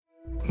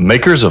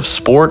Makers of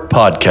Sport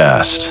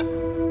Podcast,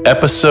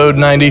 Episode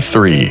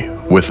 93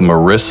 with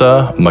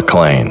Marissa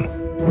McLean.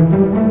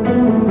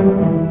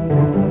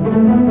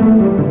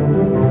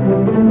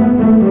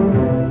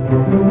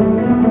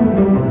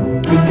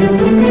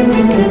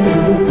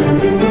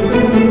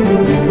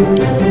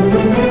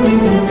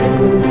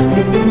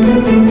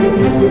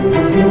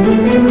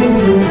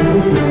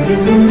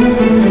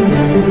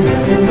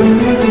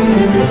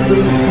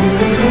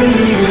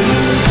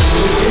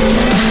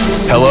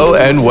 Hello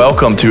and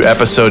welcome to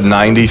episode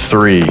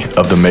 93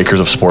 of the Makers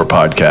of Sport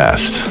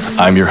podcast.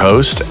 I'm your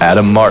host,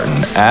 Adam Martin,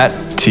 at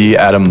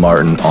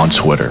 @TAdamMartin on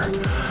Twitter.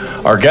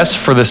 Our guest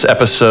for this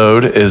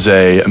episode is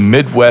a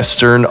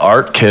Midwestern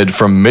art kid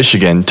from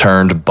Michigan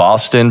turned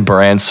Boston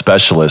brand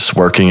specialist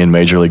working in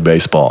Major League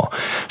Baseball.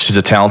 She's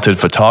a talented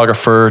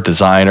photographer,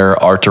 designer,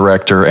 art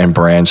director, and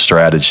brand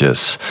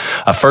strategist.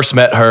 I first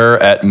met her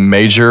at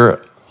Major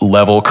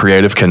Level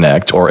Creative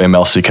Connect, or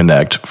MLC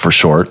Connect for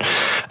short,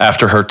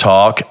 after her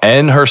talk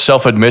and her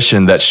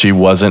self-admission that she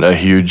wasn't a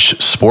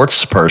huge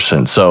sports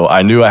person. So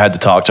I knew I had to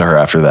talk to her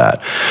after that.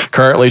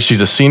 Currently,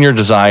 she's a senior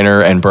designer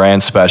and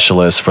brand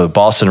specialist for the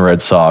Boston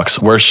Red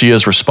Sox, where she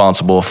is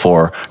responsible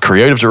for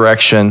creative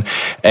direction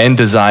and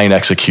design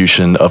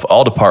execution of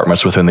all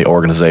departments within the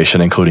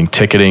organization, including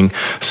ticketing,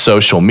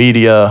 social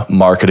media,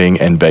 marketing,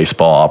 and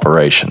baseball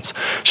operations.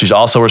 She's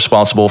also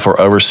responsible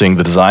for overseeing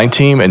the design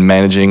team and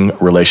managing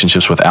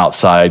relationships with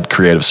outside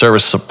creative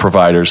service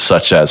providers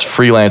such as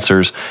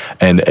freelancers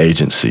and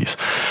agencies.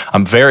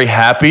 I'm very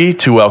happy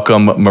to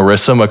welcome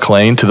Marissa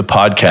McLean to the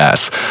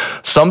podcast,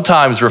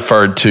 sometimes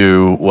referred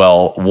to,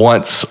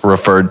 once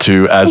referred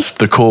to as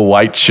the cool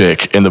white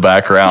chick in the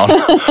background.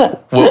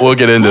 We'll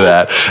get into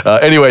that.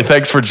 Anyway,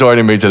 thanks for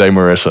joining me today,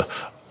 Marissa.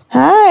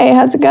 Hi,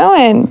 how's it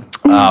going?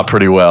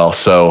 Pretty well.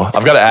 So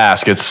I've got to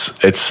ask,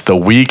 it's the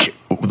week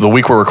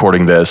we're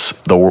recording this,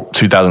 the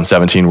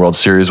 2017 World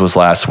Series was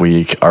last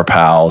week. Our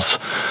pals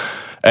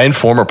and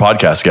former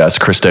podcast guests,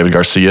 Chris David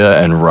Garcia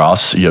and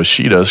Ross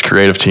Yoshida's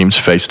creative teams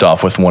faced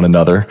off with one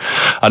another.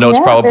 I know it's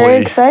probably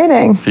very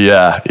exciting.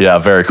 Yeah,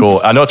 very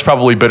cool. I know it's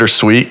probably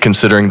bittersweet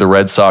considering the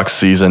Red Sox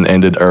season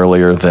ended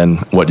earlier than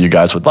what you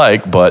guys would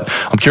like, but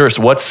I'm curious,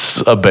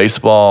 what's a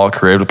baseball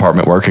creative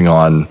department working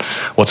on?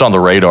 What's on the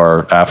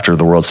radar after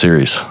the World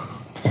Series?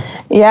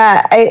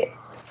 Yeah,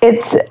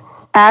 it's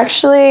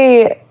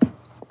actually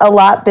a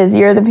lot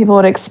busier than people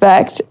would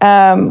expect.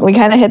 We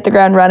kind of hit the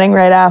ground running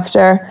right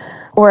after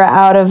we're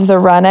out of the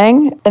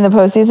running in the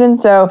postseason.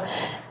 So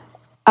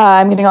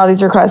I'm getting all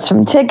these requests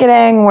from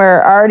ticketing.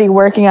 We're already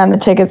working on the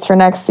tickets for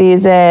next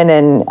season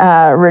and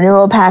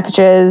renewal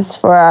packages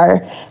for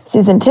our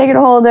season ticket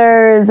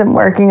holders. I'm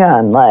working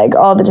on like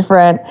all the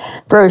different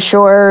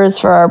brochures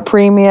for our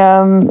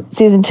premium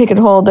season ticket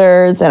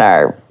holders and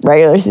our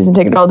regular season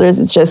ticket holders.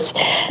 It's just,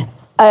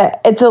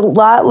 it's a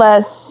lot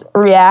less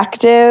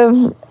reactive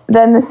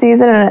than the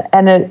season,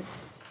 and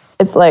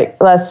it's like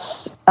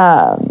less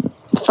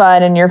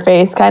fun in your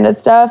face kind of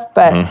stuff.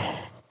 But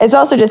it's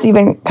also just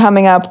even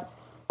coming up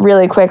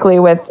really quickly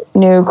with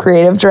new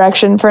creative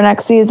direction for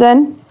next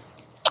season.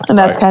 And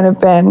that's kind of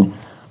been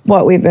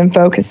what we've been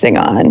focusing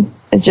on.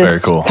 It's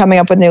just coming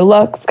up with new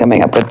looks,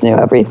 coming up with new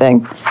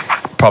everything.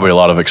 Probably a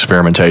lot of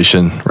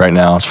experimentation right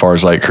now as far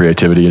as like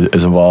creativity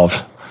is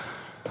involved.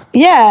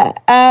 Yeah.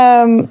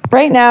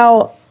 Right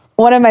now,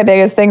 one of my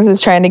biggest things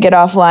is trying to get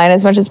offline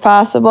as much as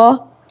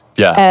possible.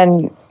 Yeah.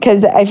 And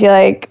because I feel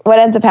like what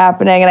ends up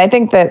happening, and I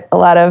think that a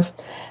lot of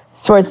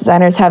sports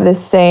designers have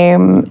this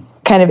same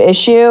kind of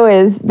issue,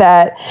 is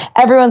that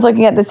everyone's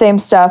looking at the same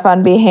stuff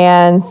on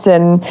Behance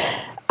and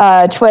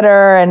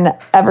Twitter and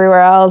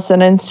everywhere else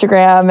and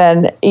Instagram,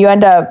 and you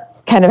end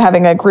up kind of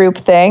having a group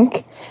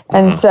think.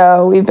 And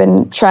so I've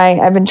been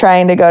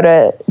trying to go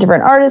to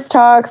different artist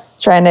talks,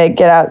 trying to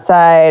get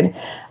outside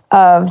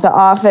of the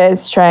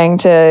office, trying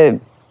to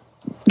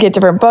get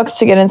different books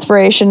to get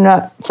inspiration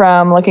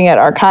from, looking at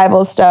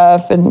archival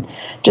stuff, and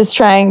just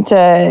trying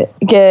to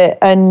get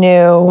a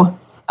new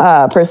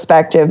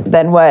perspective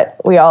than what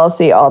we all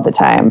see all the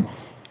time.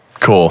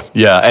 Cool.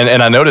 Yeah.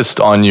 And I noticed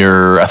on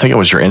I think it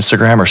was your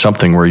Instagram or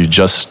something, where you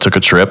just took a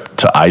trip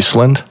to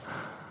Iceland.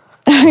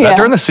 Was that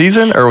during the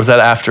season, or was that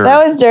after?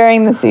 That was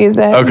during the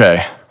season.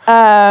 Okay.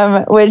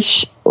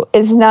 Which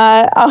is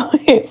not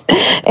always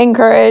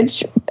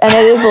encouraged, and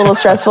it is a little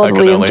stressful to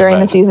leave during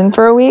the season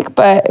for a week,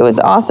 but it was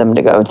awesome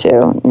to go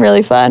to.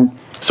 Really fun.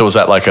 So was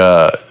that like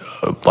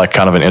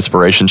kind of an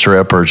inspiration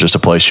trip, or just a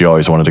place you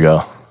always wanted to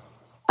go?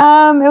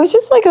 It was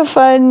just like a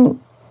fun,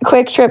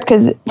 quick trip,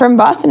 because from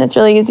Boston, it's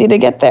really easy to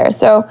get there.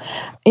 So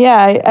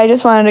yeah, I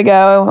just wanted to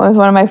go with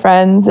one of my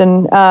friends,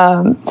 and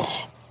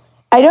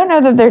I don't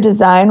know that their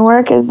design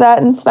work is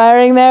that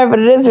inspiring there, but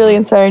it is really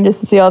inspiring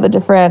just to see all the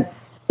different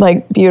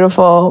like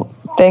beautiful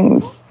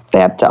things they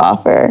have to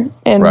offer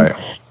in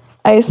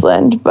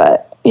Iceland.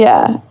 But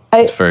yeah,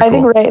 I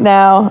think right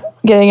now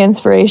getting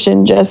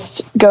inspiration,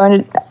 just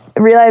going to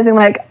realizing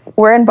like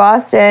we're in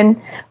Boston,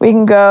 we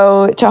can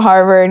go to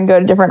Harvard and go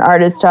to different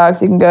artist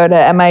talks. You can go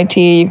to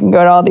MIT, you can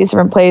go to all these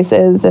different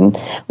places and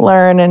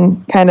learn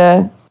and kind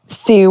of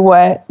see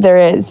what there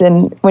is.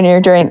 And when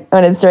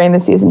it's during the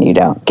season, you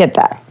don't get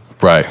that.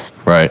 Right.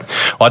 Well,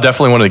 I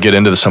definitely want to get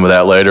into some of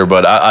that later,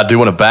 but I do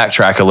want to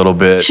backtrack a little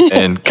bit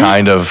and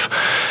kind of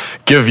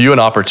give you an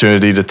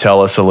opportunity to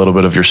tell us a little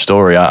bit of your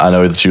story. I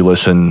know that you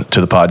listen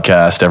to the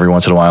podcast every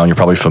once in a while, and you're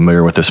probably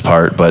familiar with this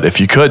part, but if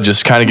you could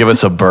just kind of give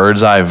us a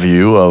bird's eye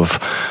view of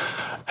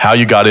how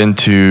you got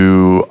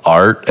into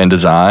art and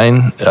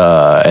design,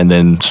 and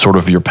then sort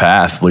of your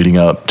path leading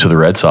up to the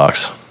Red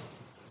Sox.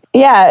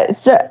 Yeah,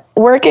 so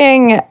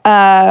working with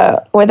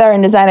art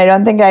and design, I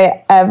don't think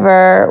I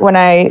ever, when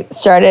I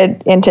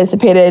started,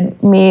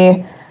 anticipated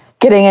me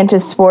getting into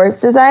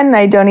sports design. And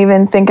I don't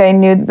even think I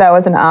knew that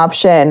was an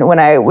option when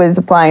I was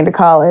applying to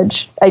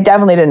college. I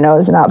definitely didn't know it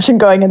was an option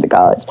going into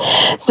college.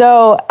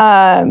 So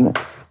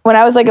when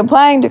I was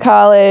applying to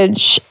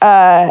college,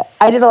 I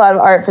did a lot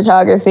of art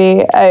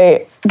photography.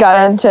 I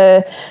got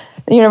into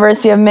the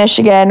University of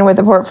Michigan with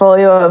a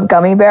portfolio of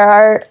gummy bear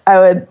art. I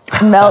would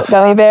melt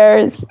gummy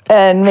bears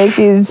and make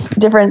these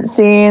different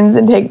scenes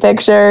and take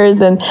pictures.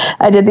 And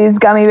I did these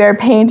gummy bear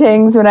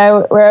paintings where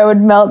I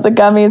would melt the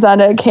gummies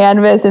onto a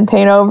canvas and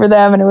paint over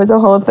them, and it was a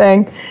whole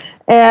thing.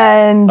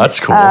 And that's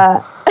cool.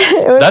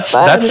 It was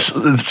fun.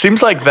 It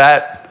seems like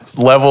that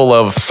level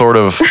of sort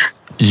of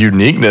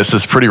uniqueness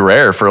is pretty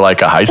rare for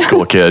a high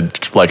school kid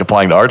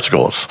applying to art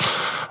schools.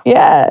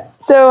 Yeah.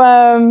 So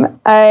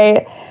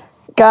I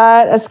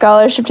got a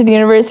scholarship to the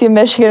University of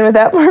Michigan with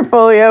that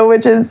portfolio,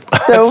 which is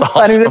so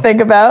funny to think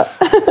about.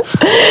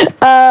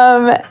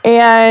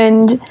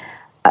 And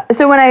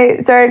so when I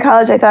started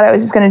college, I thought I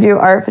was just going to do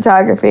art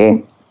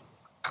photography.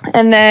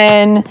 And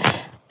then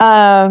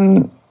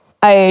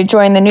I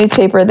joined the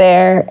newspaper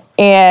there,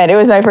 and it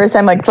was my first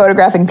time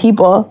photographing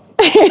people.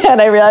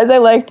 And I realized I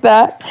liked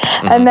that.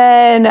 Mm-hmm. And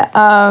then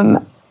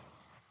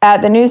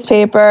at the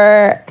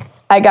newspaper,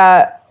 I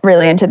got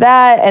really into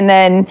that. And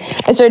then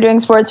I started doing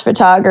sports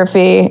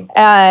photography.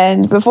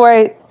 And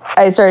before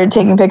I started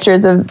taking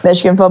pictures of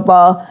Michigan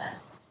football,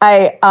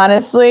 I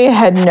honestly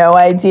had no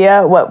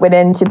idea what went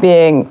into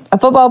being a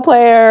football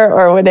player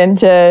or went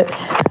into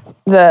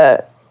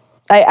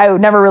I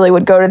never really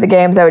would go to the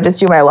games. I would just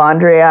do my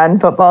laundry on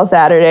football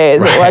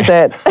Saturdays. Right.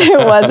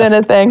 It wasn't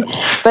a thing.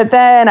 But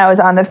then I was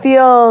on the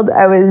field.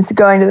 I was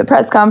going to the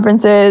press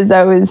conferences.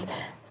 I was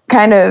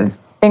kind of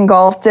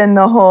engulfed in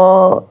the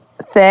whole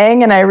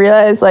thing, and I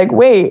realized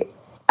wait,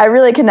 I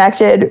really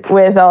connected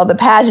with all the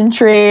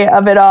pageantry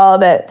of it all,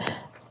 that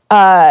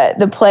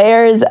the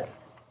players,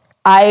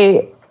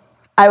 I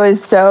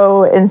was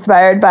so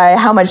inspired by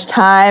how much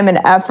time and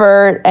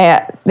effort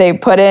they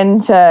put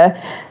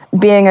into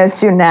being a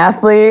student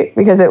athlete,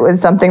 because it was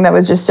something that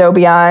was just so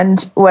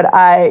beyond what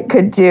I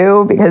could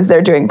do, because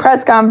they're doing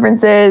press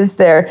conferences,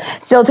 they're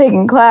still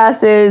taking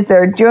classes,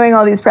 they're doing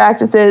all these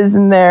practices,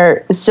 and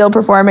they're still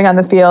performing on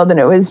the field. And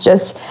it was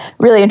just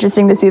really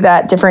interesting to see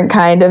that different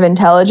kind of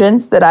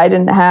intelligence that I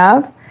didn't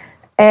have.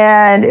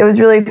 And it was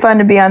really fun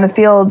to be on the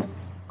field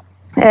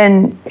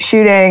and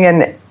shooting.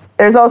 And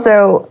there's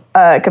also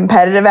a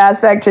competitive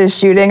aspect to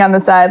shooting on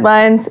the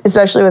sidelines,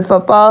 especially with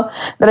football,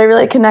 that I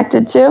really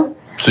connected to.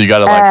 So you got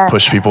to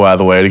push people out of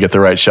the way to get the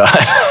right shot.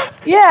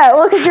 Yeah,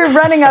 well, because you're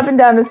running up and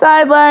down the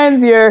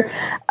sidelines. You're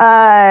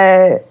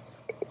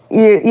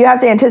you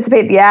have to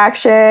anticipate the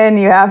action.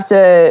 You have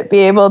to be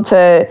able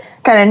to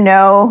kind of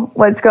know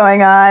what's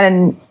going on.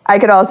 And I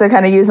could also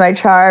kind of use my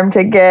charm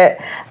to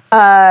get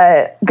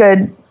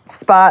good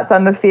spots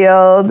on the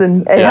field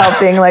and help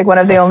being one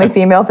of the only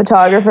female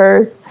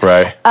photographers.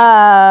 Right.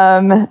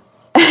 And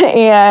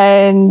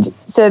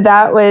so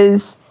that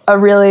was a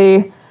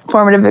really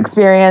formative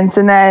experience.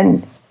 And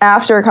then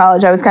after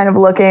college, I was kind of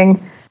looking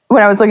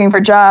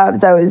for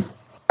jobs, I was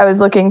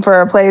looking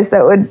for a place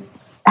that would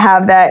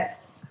have that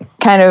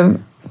kind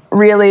of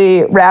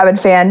really rabid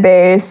fan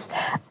base,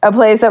 a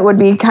place that would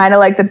be kind of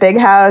like the Big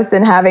House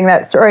and having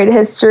that storied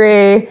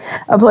history,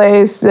 a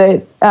place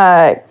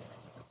that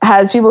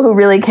has people who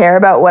really care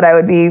about what I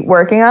would be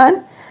working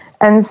on.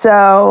 And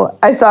so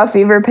I saw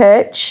Fever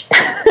Pitch,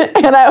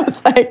 and I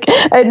was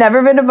I'd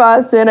never been to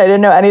Boston. I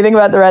didn't know anything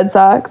about the Red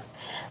Sox.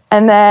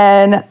 And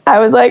then I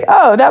was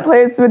oh, that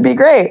place would be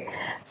great.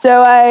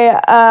 So I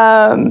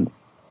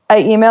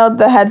emailed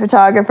the head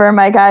photographer,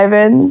 Mike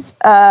Ivins,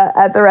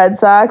 at the Red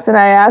Sox, and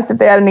I asked if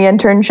they had any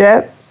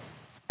internships.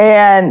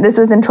 And this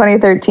was in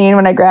 2013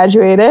 when I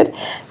graduated.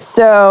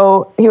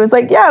 So he was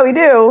yeah, we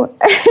do.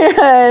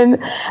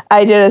 And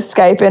I did a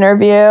Skype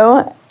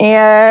interview,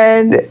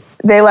 and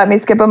they let me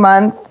skip a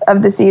month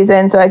of the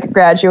season so I could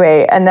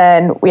graduate. And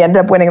then we ended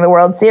up winning the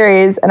World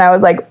Series. And I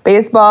was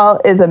baseball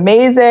is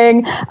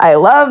amazing. I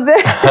love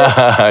this.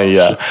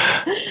 Yeah.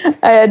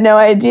 I had no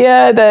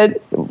idea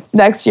that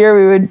next year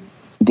we would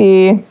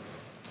be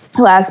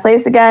last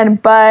place again.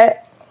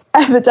 But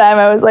at the time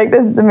I was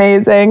this is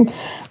amazing.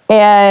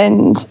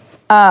 And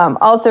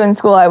also in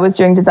school, I was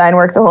doing design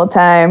work the whole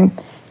time,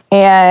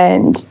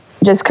 and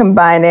just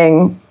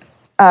combining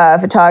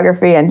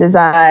photography and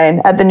design.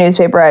 At the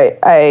newspaper,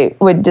 I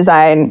would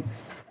design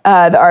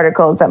the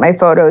articles that my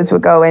photos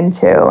would go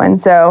into. And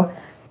so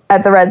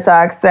at the Red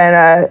Sox,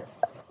 then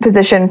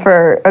position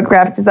for a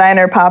graphic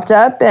designer popped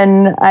up,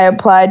 and I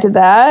applied to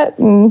that,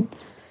 and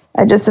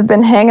I just have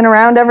been hanging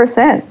around ever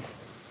since.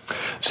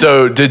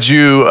 So did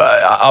you,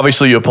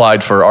 obviously you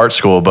applied for art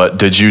school, but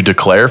did you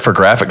declare for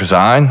graphic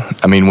design?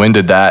 I mean, when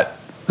did I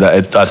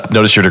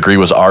noticed your degree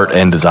was art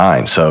and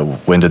design. So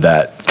when did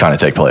that kind of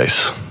take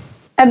place?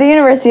 At the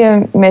University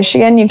of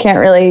Michigan, you can't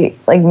really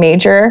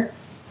major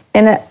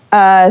in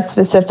a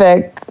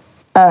specific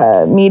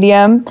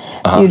medium.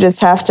 You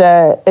just have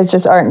to, it's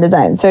just art and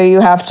design. So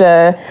you have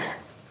to,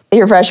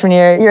 your freshman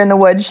year, you're in the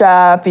wood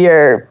shop,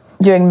 you're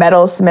doing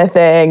metal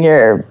smithing,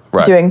 you're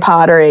doing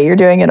pottery, you're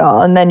doing it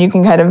all. And then you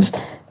can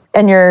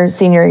in your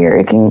senior year,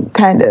 you can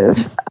kind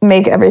of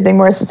make everything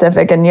more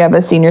specific, and you have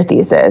a senior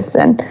thesis.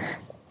 And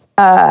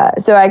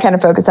so I kind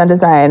of focus on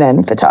design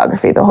and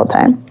photography the whole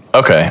time.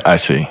 Okay, I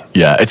see.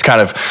 Yeah, it's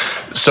kind of,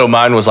 so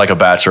mine was like a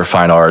Bachelor of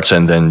Fine Arts,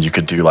 and then you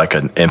could do like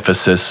an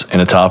emphasis in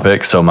a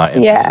topic. So my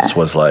emphasis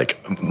was like,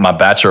 my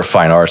Bachelor of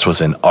Fine Arts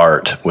was in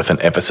art with an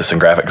emphasis in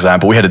graphic design,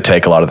 but we had to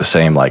take a lot of the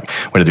same, like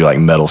we had to do like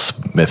metal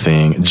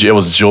smithing. It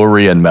was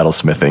jewelry and metal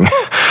smithing.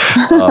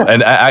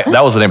 And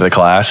that was the name of the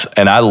class.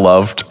 And I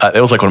loved, it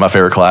was like one of my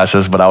favorite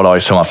classes, but I would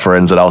always tell my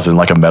friends that I was in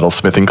like a metal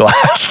smithing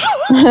class.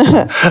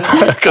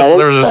 Because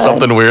there was just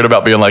something weird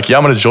about being like, yeah,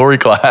 I'm in a jewelry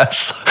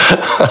class,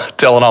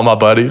 telling all my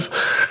buddies.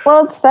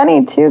 Well, it's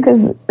funny too,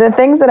 because the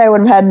things that I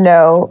would have had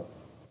no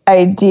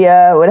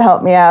idea would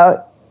help me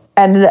out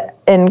and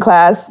in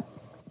class,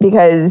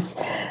 because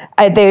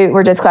they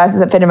were just classes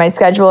that fit in my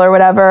schedule or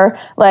whatever.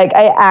 Like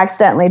I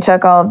accidentally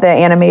took all of the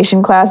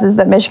animation classes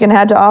that Michigan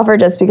had to offer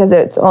just because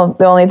it's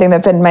the only thing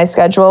that fit in my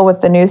schedule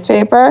with the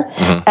newspaper.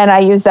 Mm-hmm. And I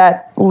use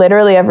that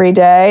literally every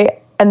day.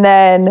 And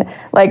then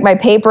like my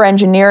paper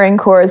engineering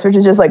course, which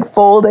is just like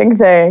folding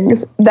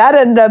things, that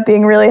ended up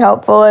being really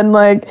helpful in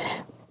like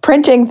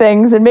printing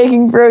things and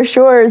making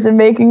brochures and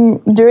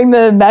doing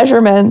the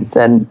measurements,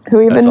 and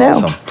who even knew?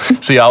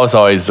 Awesome. See, I was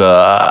always,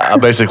 I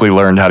basically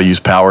learned how to use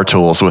power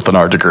tools with an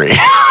art degree.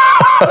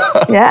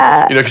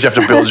 Yeah. Because you have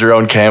to build your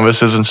own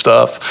canvases and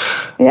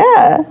stuff.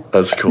 Yeah.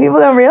 That's cool. People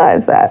don't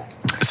realize that.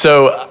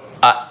 So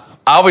I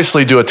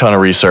obviously do a ton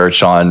of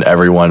research on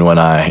everyone when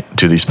I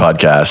do these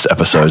podcast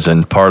episodes.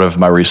 And part of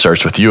my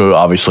research with you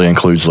obviously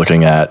includes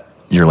looking at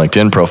your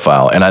LinkedIn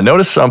profile. And I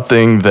noticed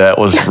something that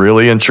was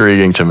really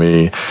intriguing to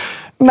me.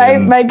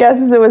 My guess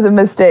is it was a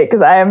mistake,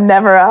 because I am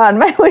never on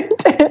my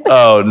LinkedIn.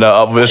 Oh,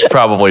 no, it's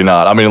probably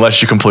not. I mean, unless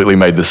you completely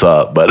made this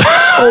up. But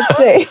let's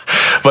see.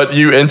 But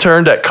you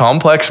interned at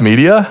Complex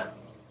Media?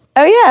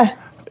 Oh, yeah.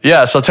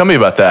 Yeah, so tell me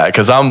about that,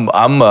 because I'm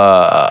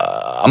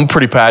a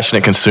pretty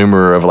passionate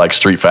consumer of like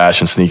street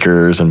fashion,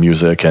 sneakers, and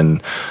music,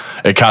 and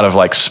it kind of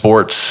like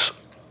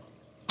sports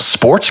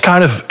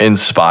kind of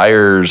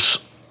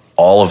inspires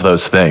all of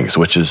those things,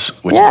 which is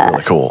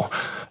really cool.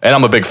 And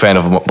I'm a big fan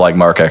of like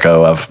Mark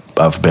Ecko.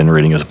 I've been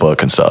reading his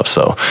book and stuff.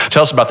 So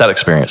tell us about that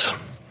experience.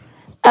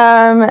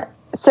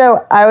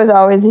 So I was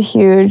always a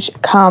huge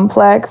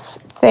Complex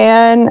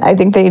fan. I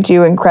think they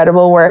do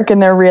incredible work, and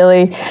they're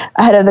really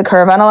ahead of the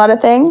curve on a lot of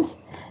things.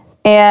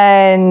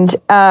 And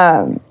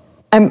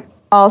I'm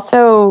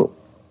also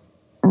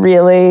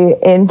really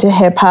into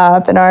hip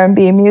hop and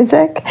R&B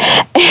music.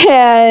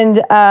 And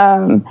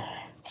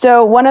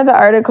so one of the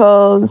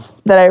articles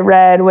that I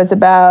read was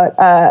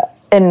about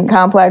in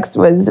Complex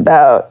was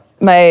about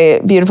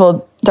my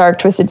beautiful dark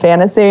twisted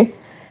fantasy,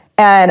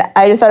 and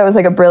I just thought it was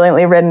like a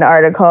brilliantly written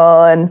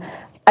article, and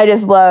I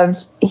just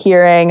loved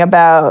hearing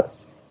about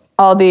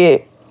all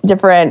the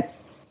different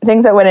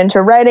things that went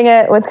into writing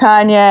it with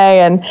Kanye,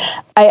 and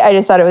I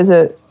just thought it was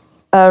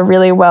a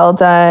really well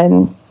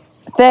done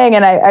thing.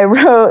 And I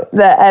wrote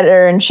the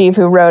editor-in-chief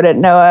who wrote it,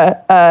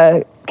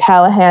 Noah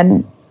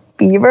Callahan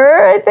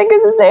Beaver, I think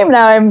is his name.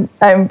 Now I'm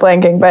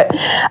blanking, but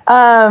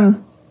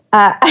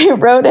I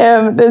wrote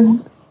him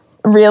this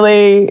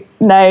really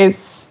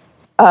nice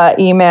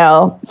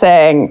email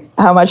saying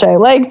how much I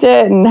liked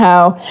it, and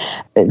how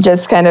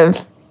just kind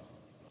of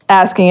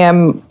asking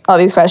him all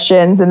these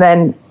questions. And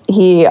then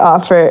he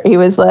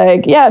was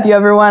like, yeah, if you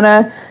ever want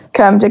to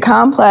come to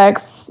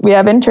Complex, we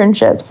have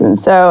internships. And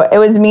so it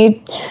was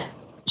me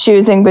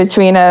choosing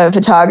between a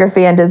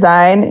photography and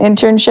design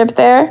internship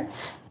there.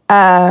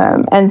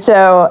 And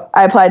so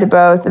I applied to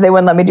both. They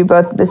wouldn't let me do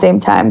both at the same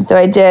time. So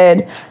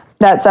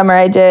that summer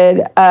I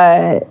did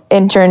a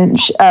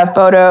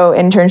photo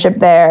internship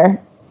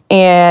there.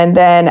 And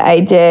then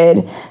I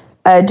did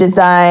a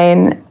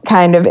design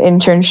kind of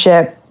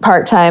internship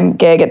part-time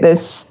gig at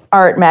this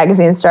art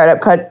magazine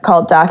startup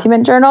called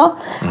Document Journal.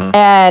 Mm-hmm.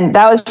 And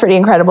that was pretty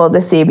incredible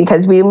to see,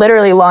 because we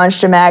literally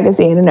launched a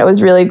magazine, and it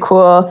was really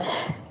cool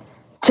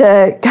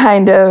to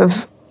kind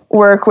of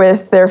work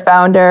with their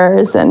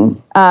founders. And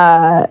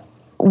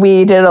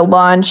we did a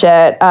launch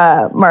at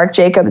Marc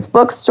Jacobs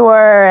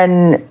bookstore,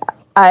 and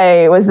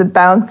I was the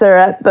bouncer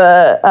at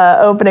the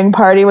opening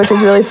party, which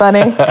was really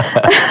funny.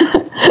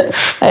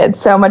 I had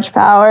so much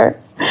power.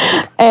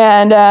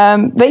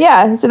 And, but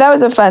yeah, so that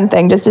was a fun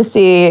thing, just to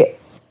see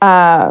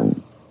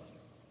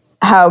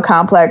how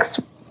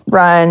Complex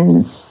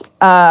runs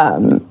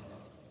their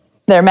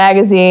their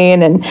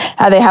magazine and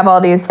how they have all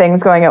these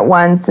things going at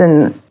once,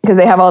 and because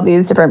they have all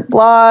these different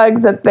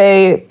blogs that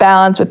they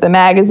balance with the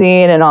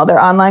magazine and all their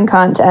online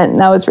content, and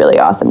that was really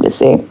awesome to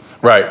see.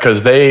 Right,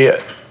 because they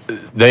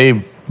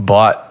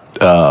bought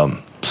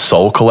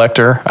Soul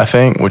Collector, I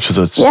think, which was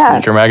a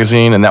sneaker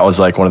magazine, and that was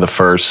like one of the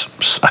first.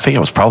 I think it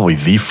was probably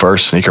the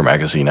first sneaker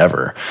magazine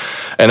ever.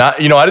 And I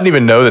didn't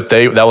even know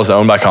that was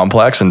owned by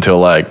Complex until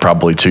like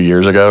probably 2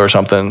 years ago or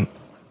something.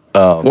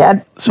 So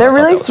they're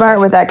really smart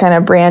with that kind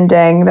of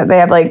branding. That they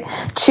have like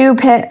 2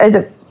 pin. Is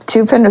it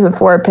 2 pins or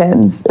 4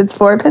 pins? It's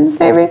 4 pins,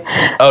 maybe.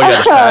 Oh yeah,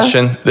 the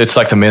fashion. It's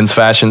like the men's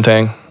fashion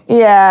thing.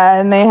 Yeah,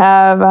 and they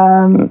have.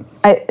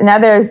 Now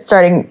they're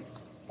starting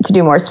to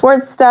do more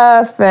sports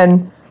stuff,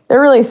 and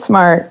they're really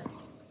smart.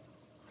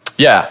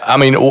 Yeah, I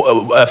mean,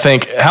 I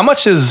think how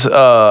much does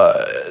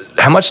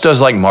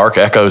like Marc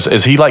Ecos,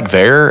 is he like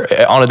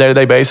there on a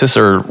day-to-day basis,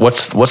 or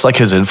what's like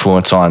his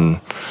influence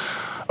on,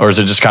 or is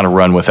it just kind of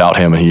run without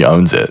him and he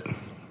owns it?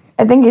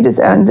 I think he just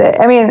owns it.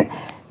 I mean,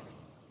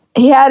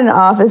 he had an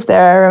office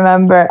there, I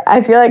remember.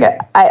 I feel like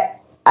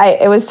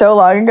it was so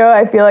long ago,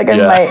 I feel like I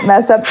might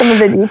mess up some of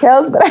the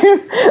details, but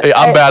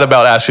I'm bad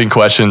about asking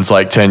questions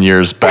like 10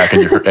 years back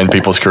in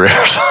people's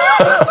careers.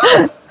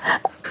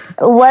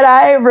 What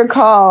I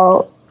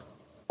recall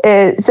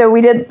is, so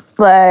we did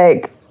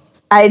like,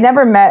 I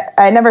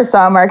never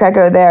saw Marc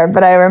Ecko there,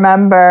 but I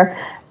remember,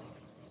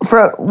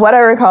 from what I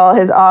recall,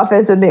 his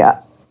office in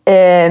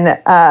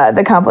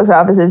the Complex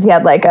offices, he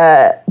had like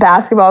a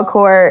basketball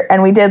court,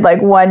 and we did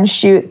like one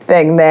shoot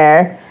thing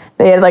there.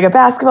 They had like a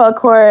basketball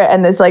court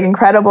and this like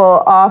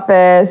incredible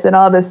office and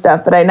all this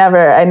stuff, but I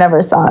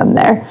never saw him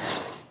there.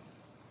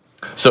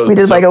 So we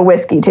did like a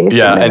whiskey tasting.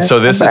 Yeah, and so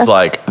this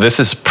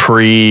is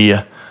pre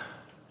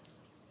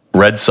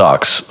Red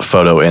Sox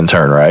photo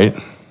intern, right?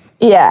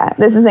 Yeah,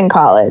 this is in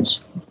college.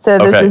 So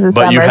this is a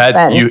summer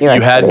spent in New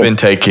York had City. been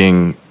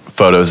taking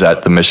photos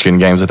at the Michigan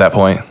games at that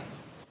point?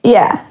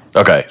 Yeah.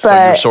 Okay, so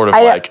you're sort of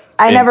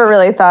I never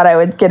really thought I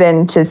would get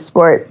into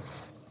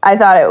sports. I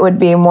thought it would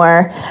be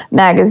more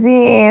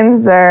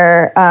magazines,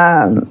 or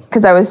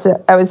because I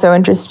was so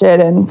interested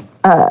in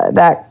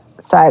that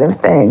side of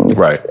things.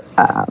 Right.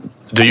 Are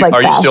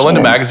you still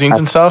into magazines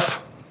and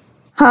stuff?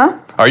 Huh?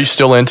 Are you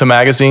still into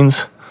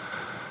magazines?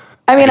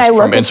 I mean, I look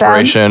from at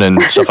inspiration and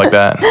stuff like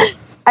that.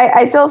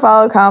 I still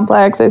follow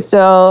Complex. I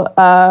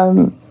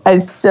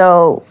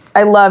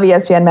love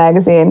ESPN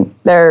magazine.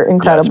 They're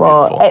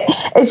incredible.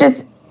 It's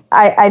just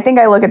I think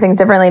I look at things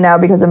differently now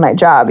because of my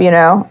job.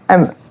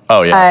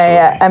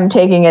 I'm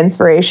taking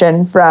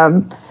inspiration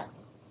from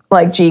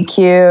like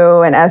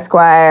GQ and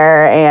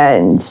Esquire,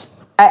 and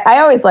I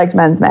always liked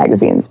men's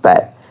magazines,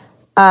 but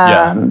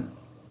I'm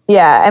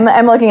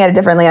looking at it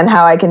differently on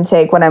how I can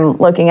take what I'm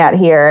looking at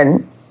here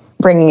and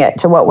bringing it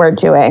to what we're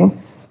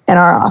doing in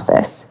our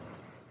office.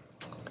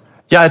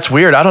 Yeah, it's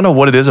weird. I don't know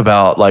what it is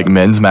about like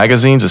men's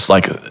magazines. It's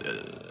like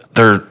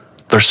they're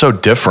so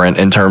different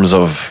in terms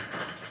of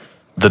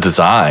the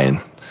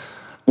design.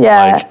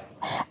 Yeah,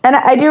 and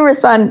I do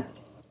respond.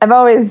 I've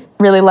always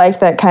really liked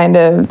that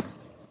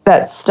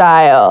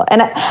style,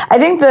 and I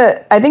think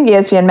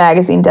ESPN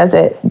magazine does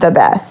it the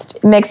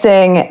best,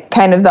 mixing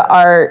kind of the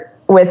art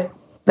with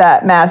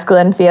that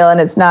masculine feel, and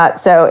it's not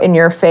so in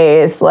your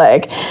face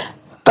like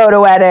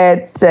photo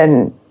edits.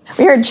 And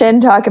we heard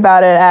Chin talk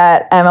about it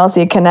at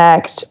MLC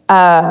Connect,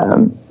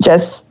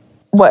 just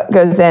what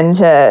goes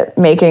into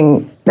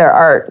making their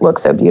art look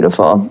so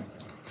beautiful.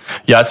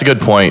 Yeah, that's a good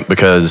point,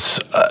 because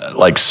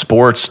like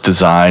sports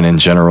design in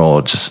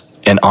general,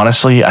 and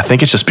honestly, I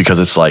think it's just because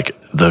it's like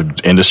the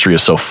industry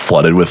is so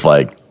flooded with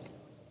like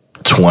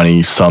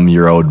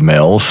 20-some-year-old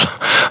males.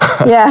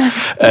 Yeah.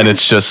 And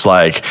it's just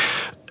like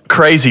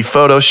crazy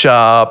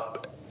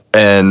Photoshop,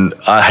 and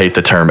I hate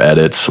the term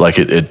edits. Like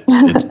it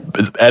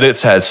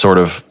edits has sort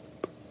of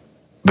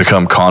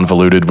become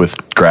convoluted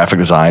with graphic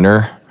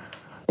designer.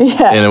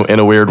 Yeah. In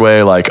a weird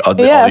way, like all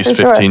these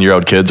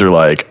 15-year-old kids are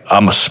like,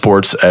 I'm a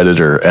sports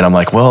editor. And I'm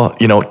like, well,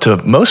 to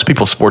most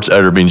people, sports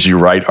editor means you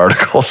write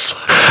articles.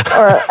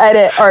 Or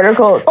edit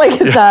articles.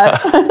 Like it's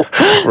not.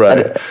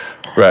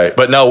 Right.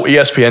 But no,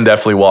 ESPN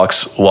definitely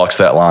walks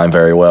that line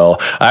very well.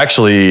 I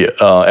actually,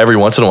 every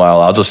once in a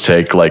while, I'll just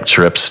take like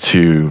trips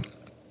to,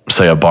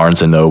 say, a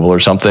Barnes and Noble or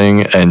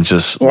something, and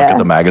just look at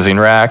the magazine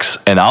racks,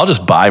 and I'll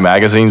just buy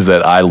magazines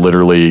that I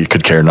literally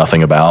could care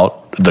nothing about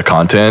the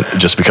content,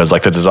 just because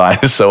like the design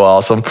is so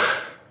awesome.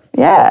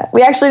 Yeah,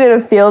 we actually did a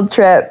field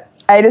trip.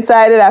 I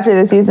decided after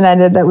the season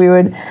ended that we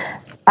would,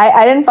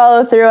 I didn't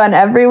follow through on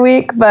every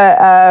week, but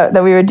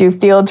that we would do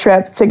field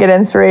trips to get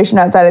inspiration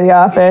outside of the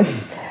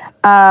office.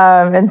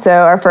 And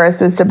so our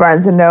first was to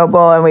Barnes and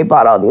Noble, and we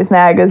bought all these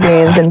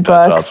magazines and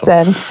books,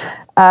 awesome.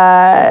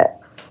 And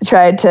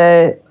tried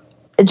to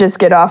just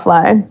get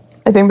offline.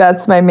 I think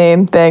that's my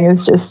main thing,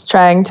 is just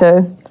trying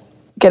to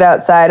get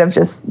outside of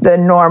just the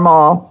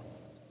normal,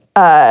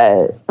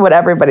 what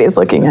everybody's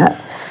looking at.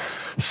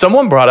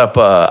 Someone brought up,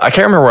 I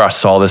can't remember where I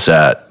saw this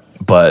at,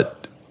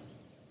 but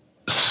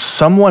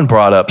someone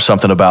brought up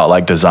something about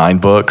like design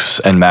books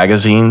and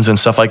magazines and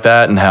stuff like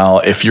that, and how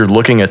if you're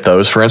looking at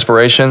those for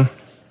inspiration,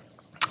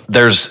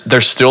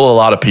 there's still a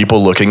lot of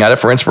people looking at it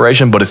for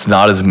inspiration, but it's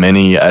not as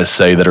many as,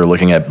 say, that are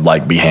looking at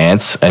like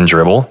Behance and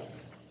Dribbble.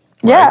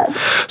 Yeah. Right?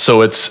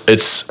 So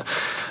it's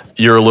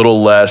you're a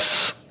little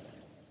less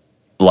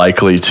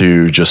likely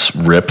to just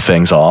rip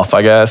things off,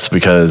 I guess,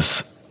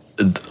 because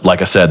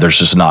like I said, there's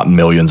just not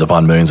millions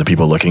upon millions of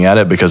people looking at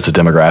it because the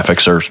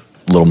demographics are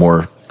a little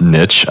more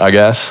niche, I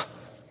guess.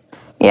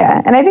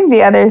 Yeah, and I think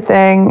the other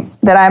thing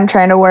that I'm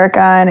trying to work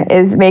on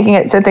is making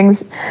it so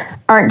things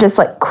aren't just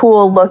like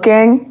cool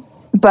looking,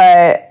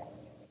 but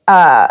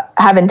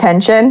have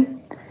intention.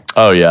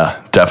 Oh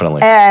yeah,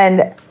 definitely.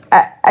 And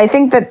I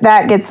think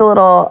that gets a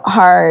little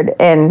hard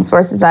in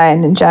sports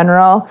design in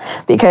general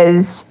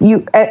because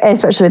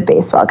especially with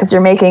baseball, because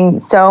you're making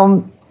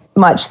so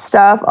much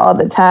stuff all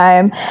the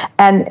time,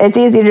 and it's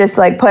easy to just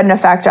like put an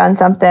effect on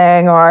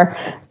something or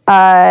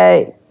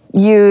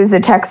use a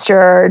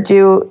texture,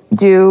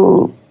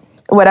 do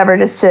whatever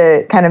just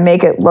to kind of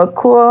make it look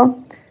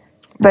cool.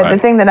 But the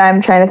thing that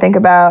I'm trying to think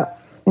about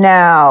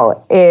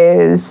now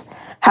is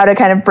how to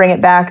kind of bring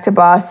it back to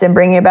Boston,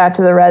 bring it back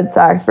to the Red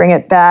Sox, bring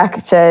it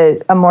back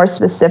to a more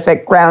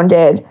specific,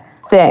 grounded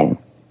thing.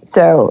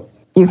 So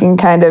you can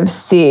kind of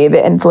see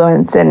the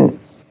influence in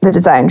the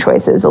design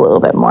choices a little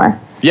bit more.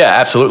 Yeah,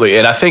 absolutely.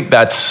 And I think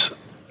that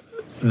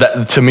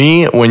to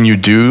me, when you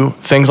do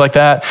things like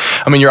that,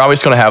 I mean, you're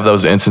always going to have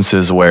those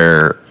instances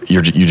where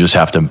you just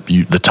have to,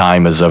 the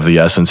time is of the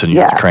essence and you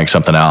have to crank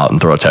something out and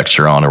throw a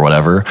texture on or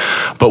whatever.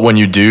 But when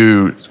you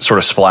do sort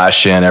of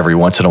splash in every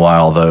once in a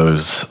while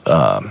those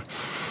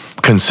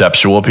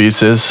conceptual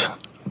pieces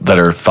that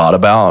are thought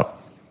about,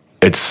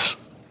 it's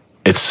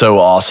so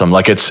awesome.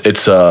 Like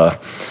it's a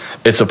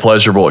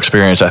pleasurable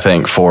experience, I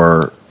think,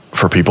 for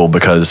people,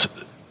 because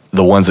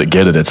the ones that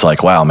get it, it's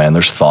like, wow, man,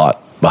 there's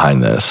thought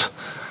behind this.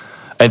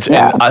 And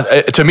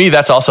to me,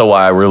 that's also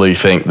why I really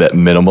think that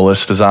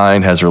minimalist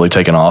design has really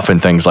taken off in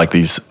things like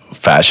these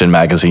fashion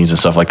magazines and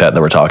stuff like that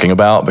we're talking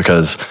about,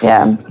 because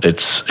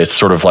it's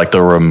sort of like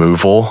the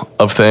removal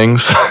of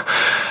things.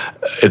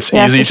 It's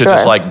easy to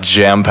just like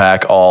jam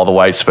pack all the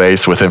white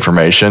space with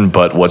information,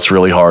 but what's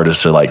really hard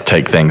is to like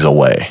take things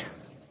away.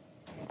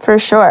 For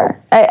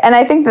sure.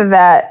 I think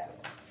that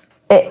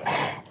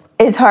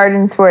it's hard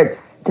in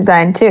sports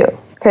design too,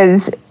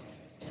 because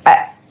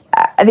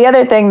the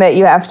other thing that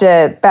you have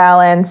to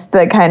balance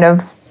the kind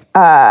of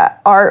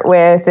art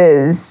with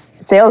is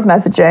sales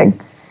messaging.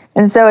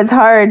 And so it's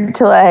hard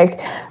to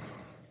like,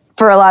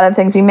 for a lot of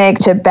things we make,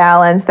 to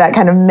balance that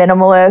kind of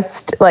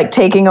minimalist, like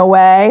taking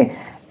away,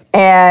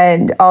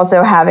 and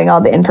also having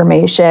all the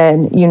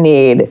information you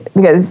need,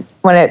 because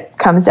when it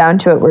comes down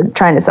to it, we're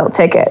trying to sell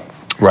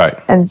tickets. Right.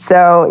 And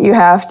so you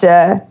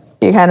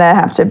kind of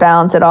have to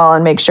balance it all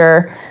and make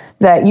sure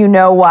that you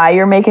know why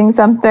you're making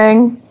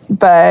something,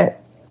 but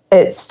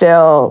it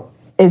still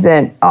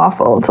isn't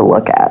awful to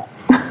look at.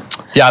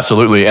 Yeah,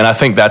 absolutely. And I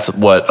think that's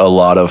what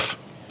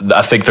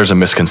I think there's a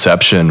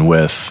misconception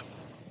with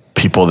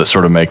people that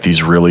sort of make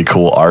these really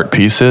cool art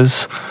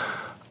pieces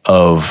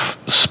of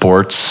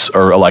sports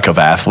or like of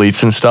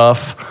athletes and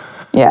stuff.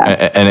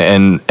 Yeah.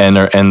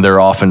 And they're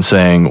often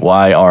saying,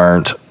 why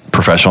aren't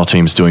professional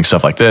teams doing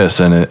stuff like this?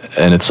 And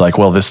it's like,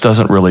 well, this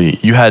doesn't really,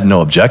 you had no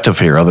objective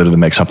here other than to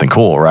make something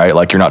cool, right?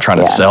 Like you're not trying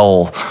to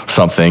sell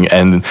something.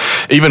 And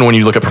even when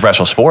you look at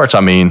professional sports, I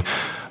mean,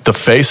 the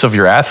face of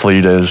your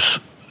athlete is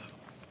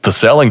the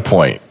selling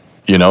point.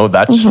 You know,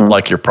 that's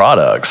like your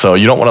product. So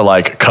you don't want to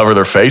like cover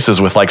their faces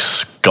with like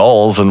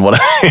skulls and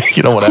whatever,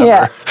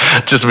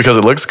 just because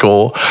it looks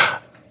cool.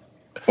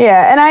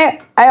 Yeah. And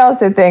I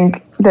also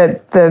think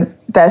that the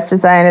best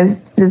design is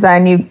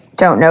design you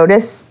don't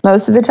notice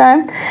most of the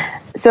time.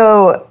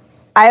 So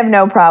I have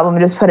no problem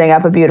just putting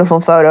up a beautiful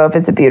photo if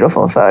it's a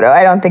beautiful photo.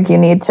 I don't think you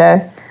need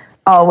to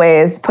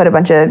always put a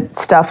bunch of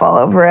stuff all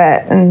over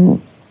it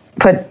and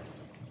put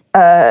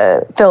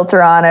a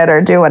filter on it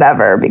or do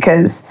whatever,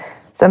 because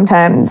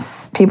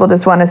sometimes people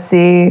just want to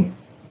see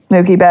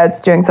Mookie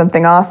Betts doing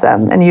something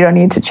awesome, and you don't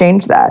need to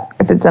change that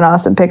if it's an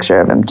awesome picture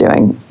of him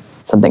doing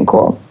something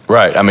cool.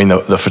 Right. I mean,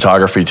 the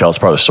photography tells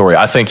part of the story.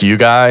 I think you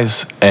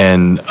guys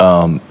and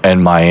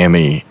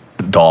Miami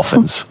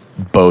Dolphins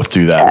both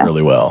do that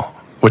really well.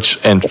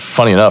 And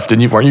funny enough,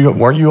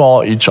 weren't you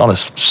all each on a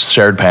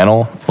shared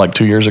panel like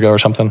 2 years ago or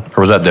something?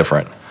 Or was that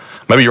different?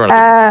 Maybe you were on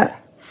a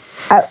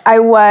different I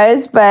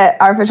was,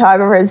 but our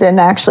photographers didn't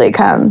actually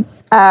come.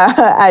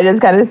 I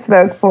just kind of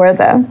spoke for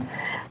them.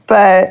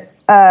 But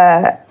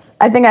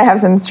I think I have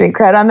some street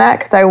cred on that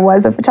because I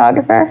was a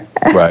photographer.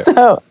 Right.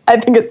 So I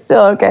think it's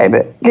still okay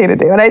to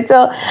do. And I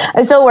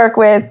still work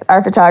with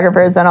our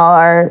photographers on all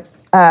our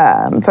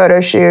photo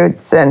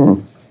shoots,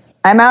 and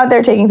I'm out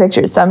there taking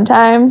pictures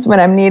sometimes when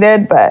I'm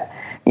needed, but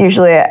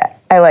usually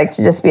I like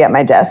to just be at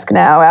my desk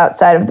now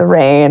outside of the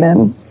rain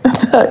and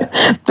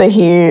the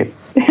heat.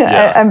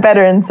 Yeah. I'm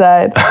better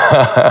inside.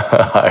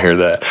 I hear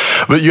that.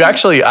 But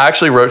I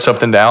actually wrote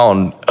something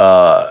down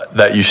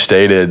that you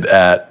stated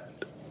at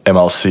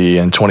MLC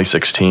in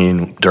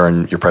 2016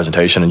 during your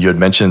presentation, and you had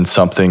mentioned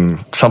something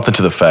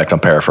to the effect, I'm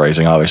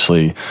paraphrasing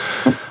obviously,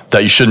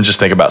 that you shouldn't just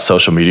think about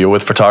social media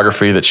with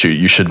photography, that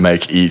you should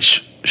make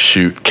each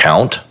shoot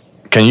count.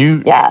 Can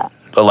you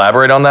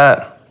elaborate on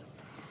that?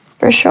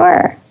 For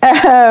sure.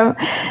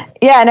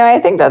 I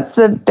think that's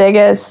the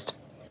biggest.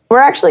 We're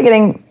actually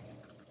getting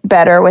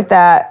better with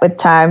that with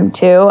time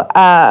too.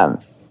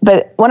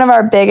 But one of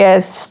our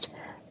biggest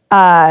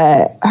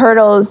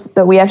hurdles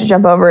that we have to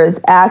jump over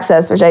is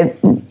access, which I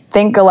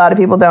think a lot of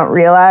people don't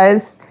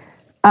realize.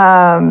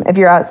 If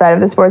you're outside of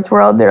the sports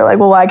world, they're like,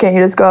 well, why can't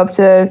you just go up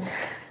to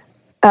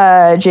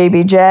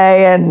JBJ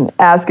and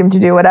ask him to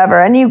do whatever?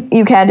 And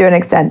you can to an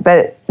extent,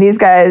 but these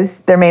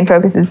guys, their main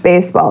focus is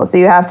baseball. So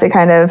you have to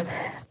kind of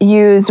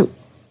use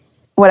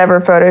whatever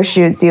photo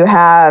shoots you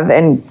have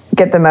and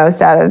get the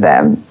most out of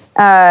them.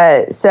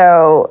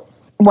 So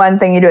one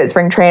thing you do at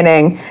spring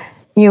training,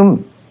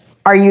 you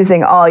are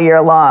using all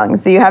year long.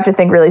 So you have to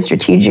think really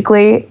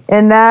strategically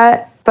in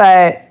that.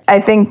 But I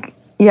think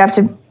you have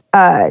to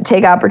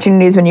take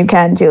opportunities when you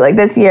can too. Like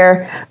this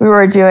year, we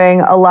were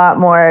doing a lot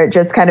more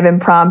just kind of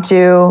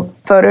impromptu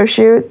photo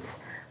shoots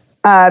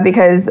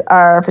because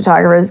our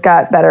photographers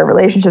got better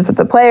relationships with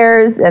the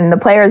players, and the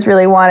players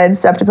really wanted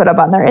stuff to put up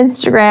on their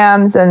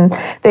Instagrams, and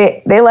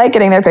they like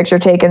getting their picture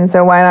taken,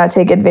 so why not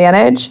take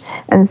advantage?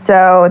 And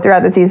so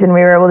throughout the season,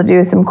 we were able to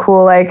do some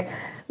cool, like,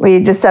 we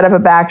just set up a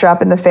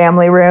backdrop in the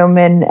family room,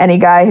 and any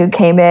guy who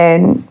came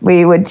in,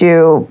 we would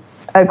do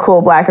a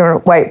cool black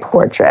and white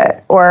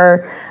portrait.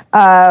 Or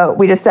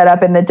we just set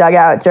up in the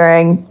dugout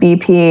during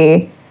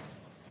BP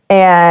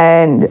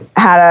and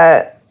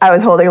I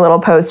was holding a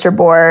little poster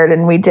board,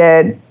 and we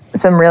did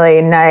some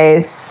really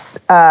nice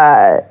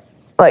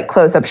like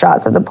close-up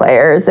shots of the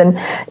players, and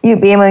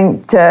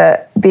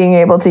being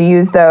able to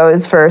use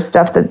those for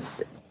stuff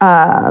that's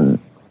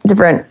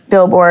different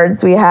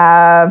billboards we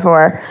have,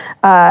 or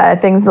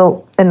things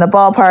in the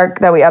ballpark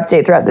that we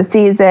update throughout the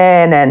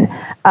season, and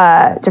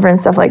different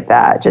stuff like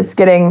that. Just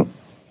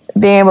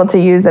being able to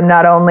use them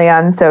not only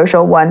on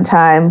social one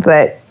time,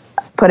 but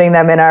putting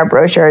them in our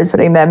brochures,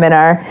 putting them in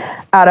our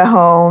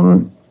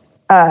out-of-home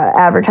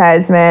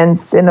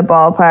advertisements in the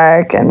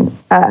ballpark, and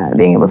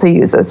being able to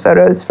use those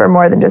photos for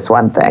more than just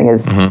one thing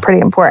is pretty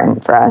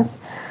important for us.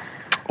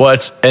 Well,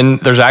 and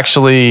there's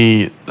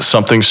actually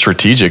something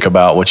strategic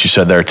about what you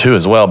said there too,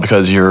 as well,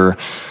 because you're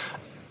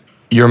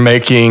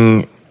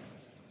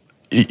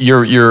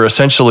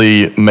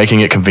essentially making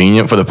it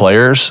convenient for the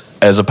players,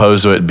 as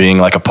opposed to it being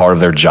like a part of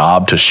their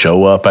job to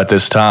show up at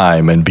this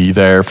time and be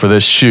there for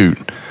this shoot.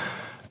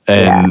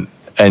 And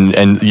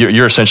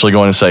you're essentially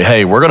going to say,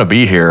 hey, we're going to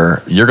be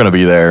here. You're going to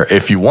be there.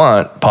 If you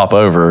want, pop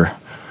over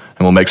and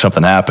we'll make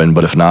something happen.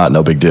 But if not,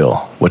 no big deal,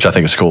 which I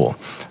think is cool.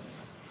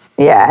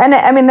 Yeah. And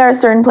I mean, there are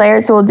certain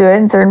players who will do it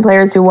and certain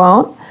players who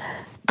won't.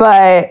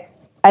 But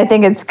I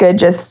think it's good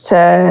just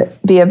to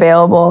be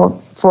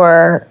available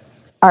for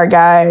our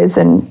guys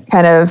and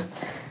kind of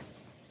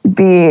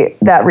be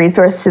that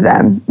resource to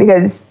them,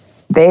 because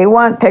they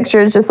want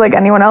pictures just like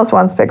anyone else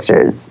wants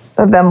pictures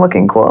of them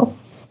looking cool.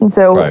 And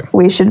so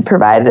we should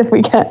provide it if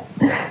we can.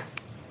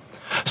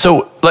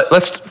 So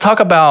let's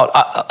talk about,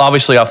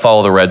 obviously I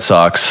follow the Red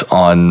Sox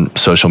on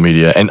social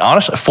media, and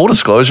honestly, full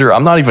disclosure,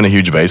 I'm not even a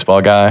huge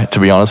baseball guy, to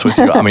be honest with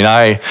you. I mean,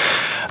 I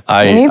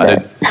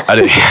didn't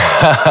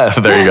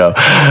there you go.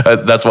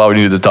 That's why we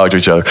needed to talk to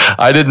each other.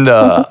 I didn't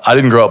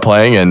grow up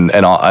playing,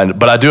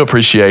 but I do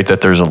appreciate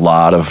that there's a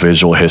lot of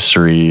visual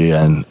history,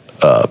 and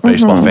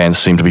baseball fans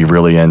seem to be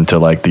really into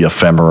like the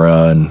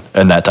ephemera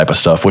and that type of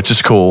stuff, which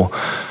is cool.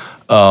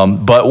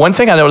 But one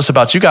thing I noticed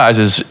about you guys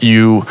is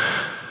you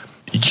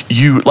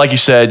like you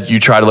said, you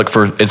try to look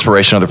for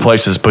inspiration in other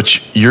places, but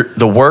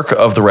the work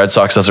of the Red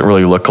Sox doesn't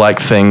really look like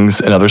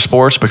things in other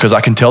sports, because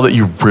I can tell that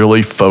you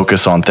really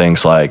focus on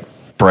things like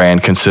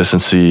brand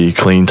consistency,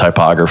 clean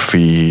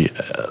typography,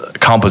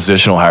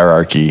 compositional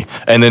hierarchy,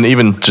 and then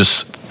even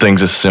just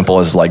things as simple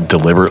as like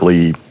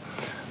deliberately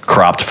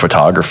cropped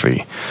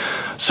photography.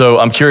 So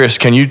I'm curious,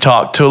 can you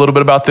talk to a little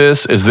bit about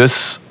this? Is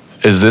this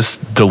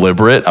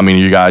deliberate? I mean, are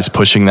you guys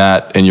pushing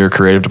that in your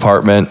creative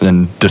department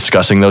and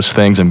discussing those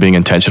things and being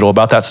intentional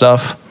about that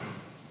stuff?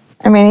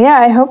 I mean, yeah,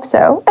 I hope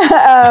so.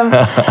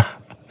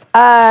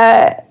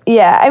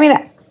 Yeah, I mean,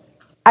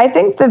 I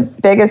think the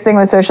biggest thing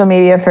with social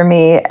media for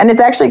me, and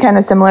it's actually kind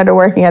of similar to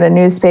working at a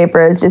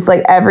newspaper, is just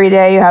like every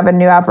day you have a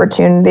new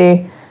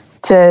opportunity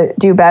to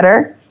do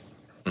better.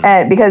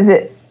 And because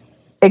it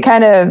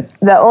kind of,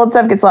 the old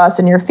stuff gets lost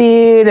in your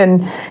feed,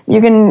 and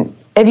you can,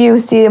 if you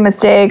see a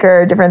mistake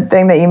or a different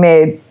thing that you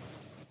made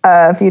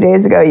a few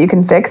days ago, you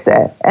can fix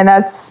it. And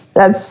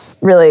that's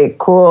really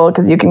cool,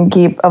 because you can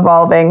keep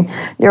evolving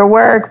your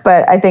work.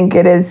 But I think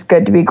it is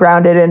good to be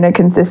grounded in a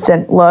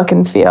consistent look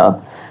and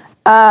feel.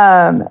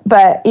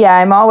 But yeah,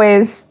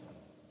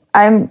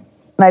 I'm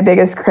my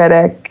biggest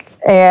critic,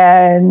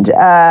 and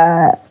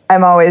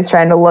I'm always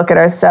trying to look at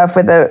our stuff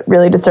with a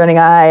really discerning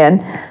eye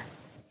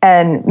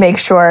and make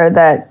sure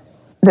that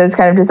those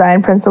kind of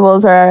design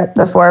principles are at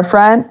the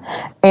forefront,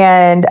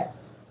 and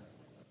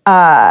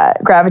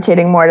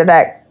gravitating more to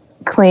that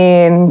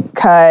clean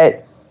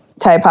cut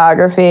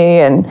typography,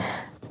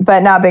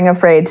 but not being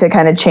afraid to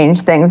kind of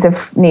change things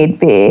if need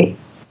be.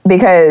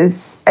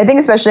 Because I think,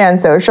 especially on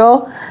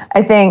social,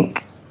 I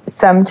think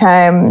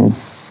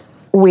sometimes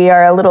we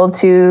are a little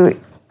too,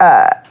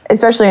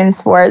 especially in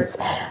sports.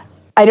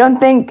 I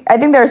think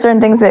there are certain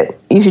things that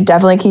you should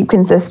definitely keep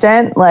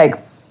consistent, like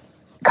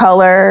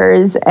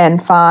colors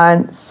and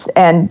fonts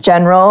and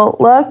general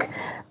look.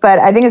 But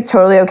I think it's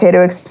totally okay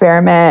to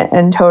experiment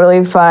and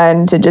totally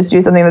fun to just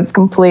do something that's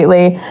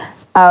completely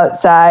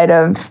outside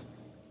of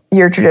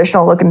your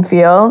traditional look and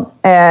feel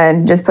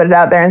and just put it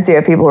out there and see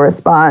how people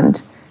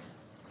respond.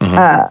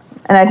 And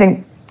I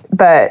think,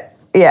 but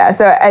yeah,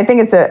 so I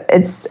think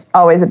it's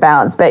always a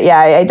balance. But yeah,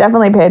 I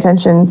definitely pay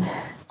attention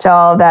to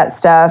all that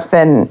stuff.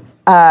 And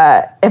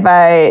if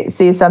I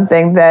see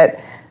something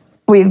that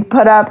we've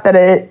put up that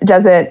it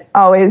doesn't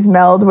always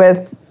meld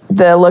with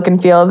the look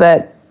and feel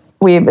that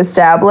we've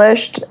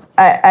established,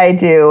 I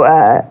do.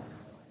 I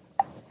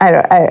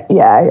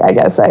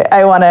guess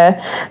I want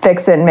to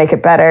fix it and make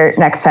it better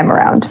next time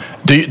around.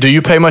 Do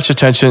you pay much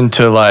attention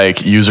to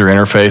like user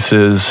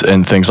interfaces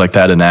and things like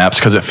that in apps?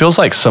 Because it feels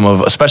like some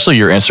of, especially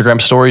your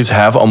Instagram stories,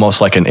 have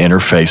almost like an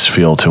interface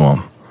feel to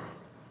them.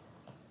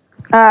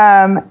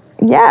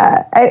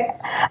 Yeah,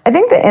 I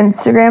think the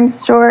Instagram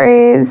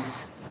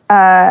stories,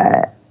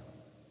 I'm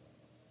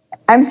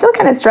still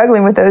kind of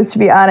struggling with those, to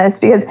be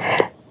honest, because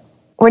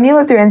when you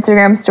look through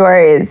Instagram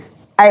stories,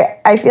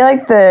 I feel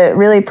like the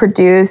really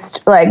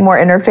produced, like more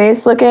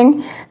interface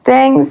looking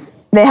things,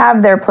 they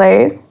have their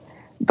place,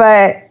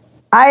 but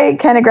I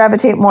kind of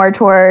gravitate more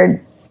toward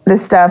the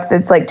stuff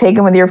that's like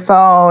taken with your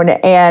phone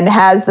and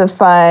has the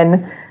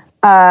fun,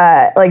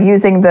 like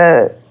using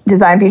the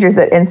design features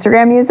that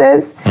Instagram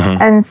uses.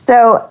 And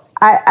so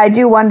I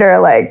do wonder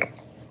like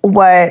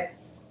what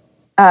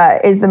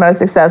is the most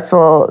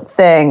successful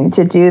thing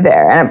to do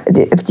there. And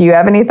do you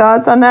have any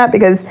thoughts on that?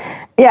 Because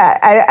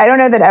yeah, I don't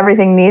know that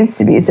everything needs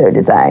to be so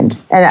designed.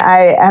 And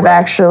I have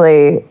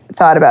actually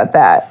thought about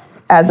that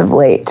as of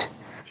late.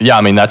 Yeah,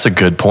 I mean, that's a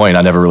good point.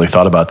 I never really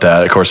thought about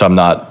that. Of course, I'm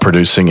not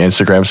producing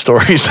Instagram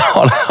stories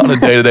on a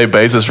day-to-day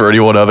basis for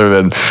anyone other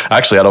than,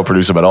 actually, I don't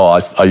produce them at all.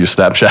 I use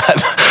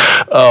Snapchat.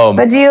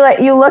 But do you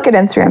look at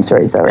Instagram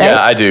stories though, right?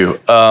 Yeah, I do.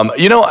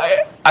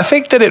 I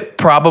think that it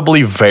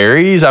probably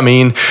varies. I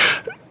mean,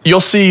 you'll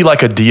see like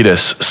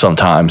Adidas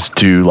sometimes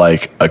do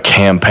like a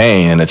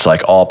campaign and it's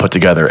like all put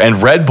together.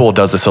 And Red Bull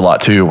does this a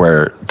lot too,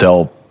 where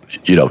they'll,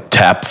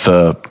 tap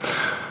the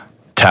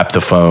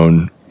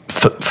phone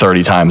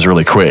 30 times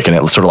really quick and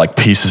it sort of like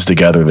pieces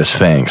together this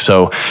thing.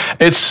 So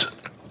it's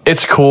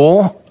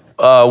cool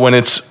when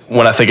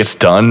I think it's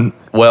done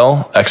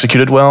well,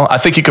 executed well. I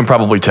think you can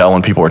probably tell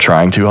when people are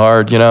trying too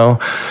hard, Yeah.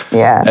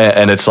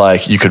 And it's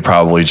like you could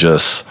probably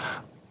just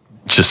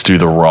do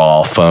the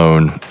raw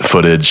phone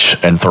footage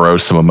and throw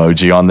some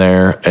emoji on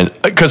there. And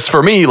because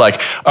for me, like,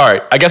 all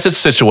right, I guess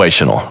it's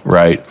situational,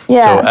 right?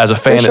 Yeah, so as a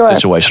fan, sure.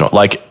 It's situational.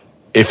 Like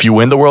if you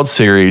win the World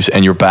Series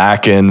and you're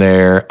back in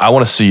there, I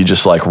want to see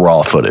just like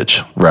raw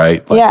footage,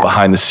 right? Like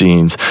behind the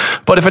scenes.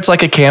 But if it's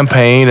like a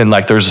campaign and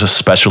like there's a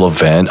special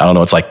event, I don't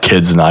know, it's like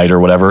kids night or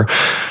whatever,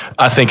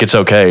 I think it's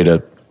okay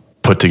to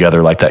put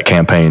together like that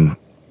campaign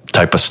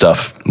type of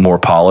stuff, more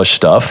polished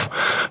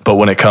stuff. But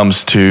when it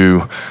comes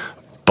to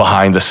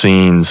behind the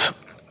scenes,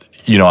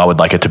 I would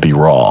like it to be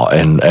raw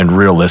and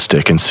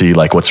realistic and see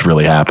like what's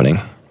really happening.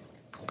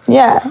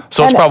 Yeah.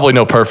 So it's probably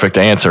no perfect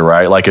answer,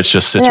 right? Like it's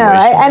just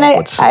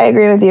situational. I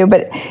agree with you,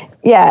 but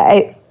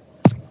yeah,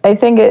 I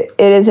think it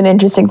is an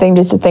interesting thing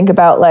just to think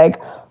about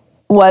like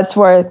what's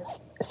worth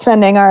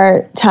spending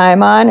our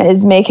time on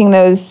is making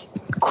those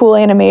cool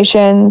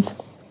animations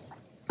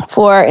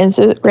for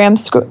Instagram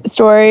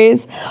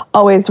stories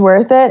always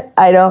worth it.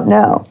 I don't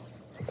know.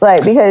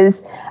 Like,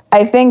 because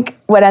I think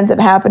what ends up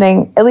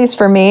happening, at least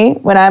for me,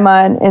 when I'm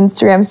on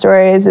Instagram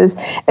stories, is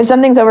if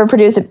something's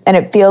overproduced and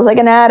it feels like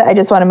an ad, I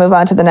just want to move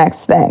on to the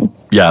next thing.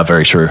 Yeah,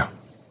 very true.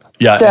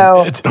 Yeah.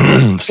 So,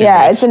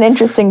 it's an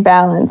interesting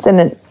balance,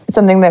 and it's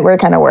something that we're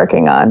kind of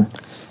working on.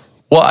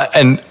 Well,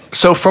 and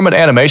so from an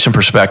animation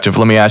perspective,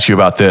 let me ask you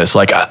about this.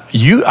 Like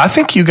I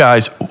think you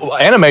guys,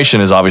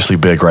 animation is obviously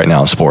big right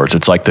now in sports.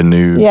 It's like the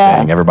new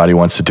thing. Everybody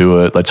wants to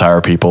do it. Let's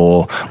hire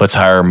people. Let's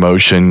hire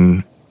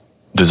motion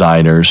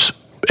designers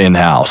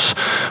in-house,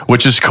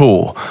 which is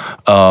cool.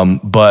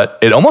 But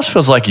it almost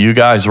feels like you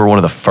guys were one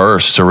of the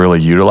first to really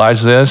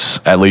utilize this,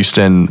 at least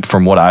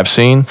from what I've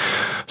seen.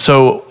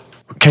 So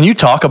can you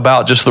talk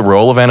about just the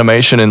role of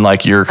animation in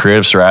like your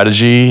creative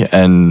strategy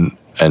and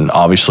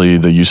obviously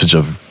the usage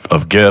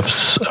of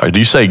GIFs? Or do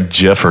you say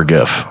GIF or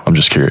GIF? I'm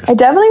just curious. I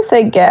definitely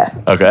say GIF.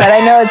 Okay. But I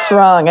know it's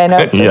wrong. I know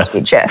it's supposed to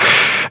be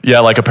GIF. Yeah,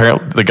 like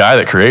apparently the guy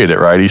that created it,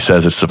 right? He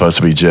says it's supposed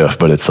to be GIF,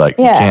 but it's like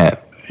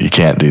you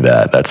can't do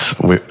that.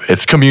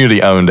 It's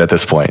community owned at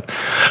this point.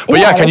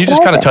 But can you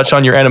just kind of touch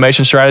on your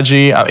animation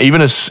strategy,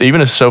 even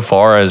as so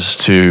far as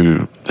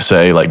to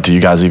say, like, do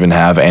you guys even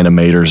have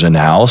animators in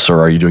house, or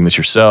are you doing this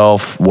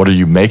yourself? What are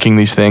you making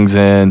these things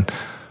in?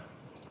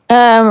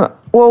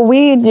 Well,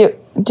 we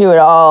do it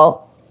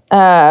all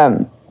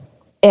in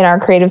our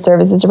creative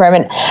services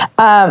department.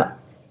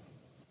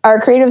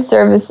 Our creative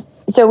service.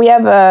 So we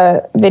have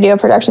a video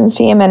productions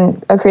team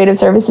and a creative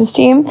services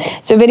team.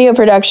 So video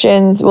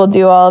productions will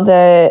do all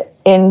the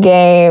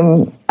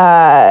in-game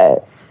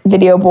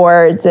video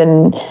boards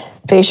and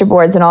fascia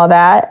boards and all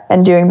that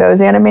and doing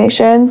those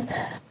animations.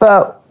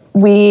 But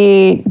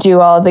we do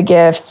all the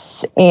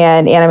GIFs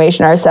and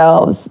animation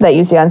ourselves that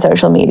you see on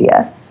social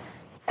media.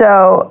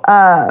 So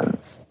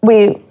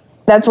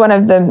that's one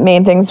of the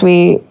main things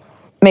we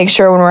make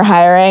sure when we're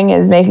hiring,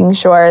 is making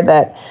sure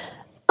that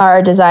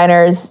our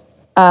designers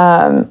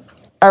are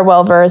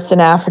well versed in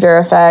After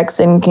Effects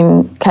and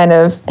can kind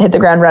of hit the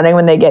ground running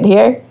when they get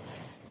here.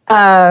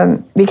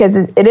 Because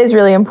it is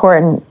really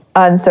important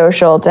on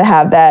social to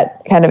have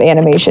that kind of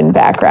animation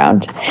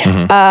background.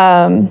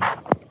 Mm-hmm.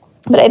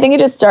 But I think it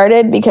just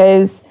started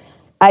because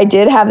I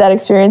did have that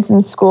experience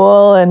in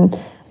school, and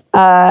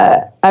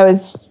I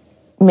was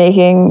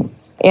making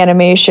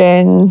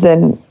animations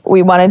and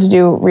we wanted to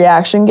do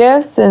reaction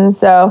GIFs. And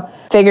so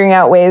figuring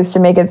out ways to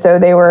make it so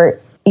they were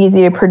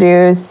easy to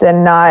produce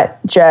and not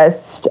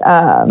just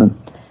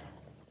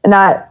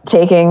not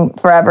taking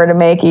forever to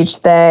make each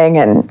thing,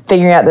 and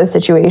figuring out those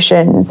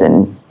situations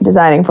and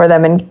designing for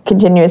them and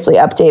continuously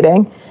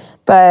updating.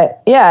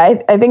 But yeah,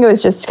 I think it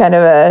was just kind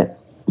of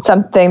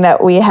something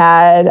that we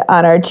had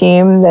on our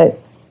team that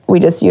we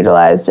just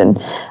utilized. And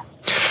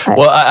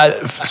I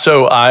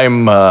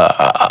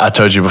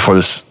told you before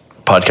this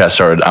podcast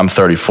started, I'm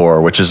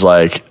 34, which is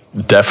like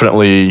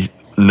definitely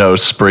no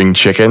spring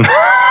chicken.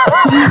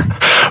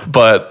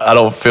 But I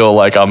don't feel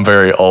like I'm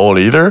very old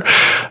either.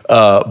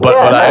 But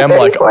I am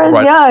like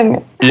right,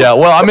 young. Yeah,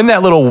 well, I'm in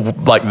that little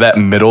like that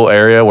middle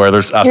area where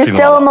you're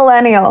still a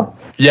millennial.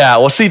 Yeah,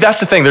 well, see, that's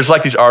the thing. There's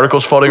like these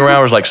articles floating around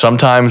where it's like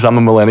sometimes I'm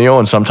a millennial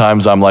and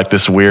sometimes I'm like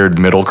this weird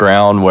middle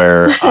ground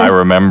where I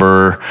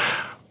remember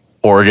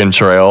Oregon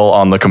Trail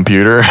on the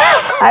computer.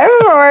 I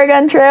remember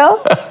Oregon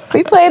Trail.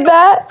 We played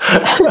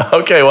that.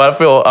 Okay,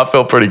 well, I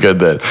feel pretty good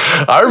then.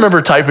 I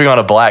remember typing on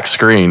a black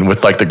screen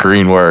with like the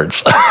green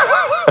words.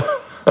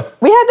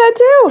 We had that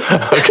too.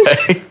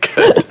 Okay,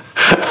 good.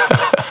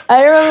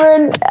 I remember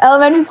in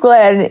elementary school,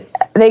 and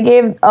they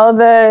gave all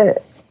the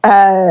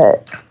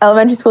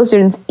elementary school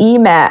students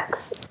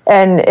Emacs,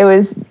 and it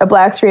was a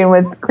black screen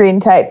with green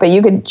type, but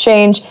you could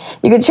change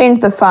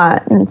the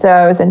font, and so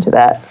I was into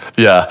that.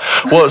 Yeah.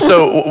 Well,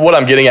 so what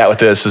I'm getting at with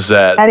this is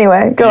that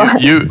anyway, go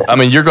on.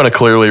 You're going to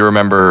clearly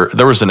remember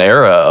there was an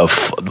era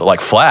of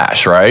like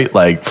Flash, right?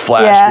 Like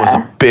Flash was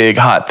a big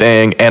hot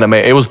thing.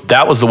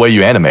 That was the way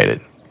you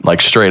animated, like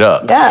straight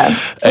up. Yeah.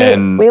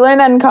 And we learned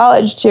that in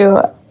college too.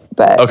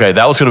 But okay,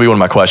 that was going to be one of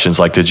my questions.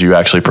 Like, did you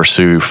actually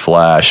pursue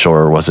Flash,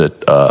 or was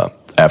it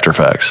After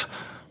Effects?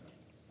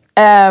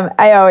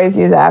 I always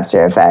use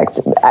After Effects.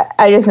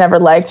 I just never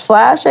liked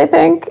Flash, I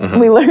think. Mm-hmm.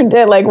 We learned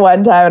it like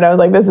one time and I was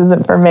like, this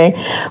isn't for me.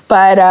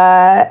 But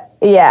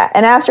yeah,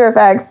 and After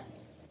Effects,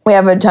 we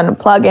have a ton of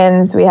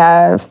plugins. We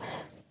have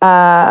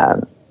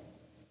a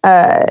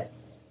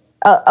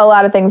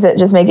lot of things that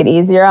just make it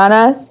easier on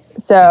us.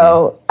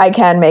 So I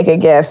can make a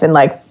GIF and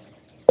like,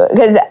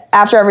 because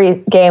after every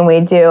game we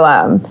do,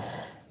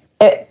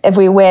 if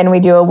we win, we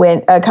do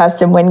a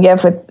custom win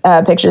GIF with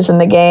pictures from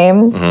the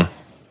games. Mm-hmm.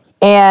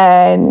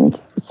 And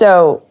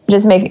so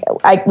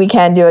we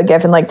can do a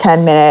GIF in like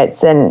 10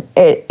 minutes, and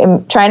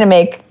I'm trying to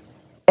make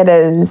it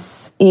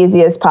as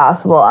easy as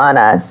possible on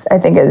us, I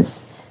think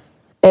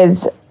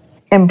is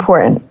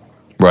important.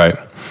 Right.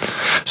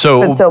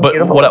 So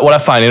but what I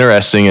find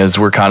interesting is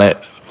we're kind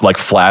of like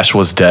Flash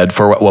was dead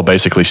for,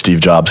 basically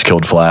Steve Jobs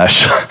killed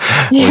Flash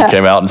when he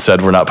came out and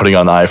said, we're not putting it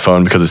on the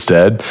iPhone because it's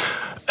dead.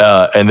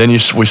 And then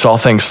we saw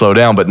things slow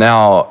down, but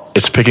now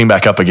it's picking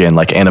back up again.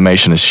 Like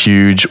animation is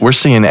huge. We're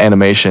seeing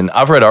animation.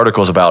 I've read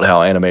articles about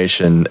how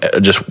animation,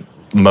 just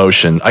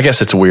motion, I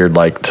guess it's weird,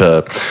 like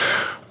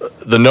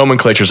the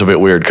nomenclature is a bit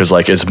weird because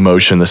like is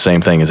motion the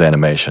same thing as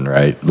animation,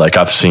 right? Like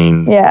I've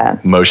seen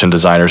motion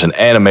designers and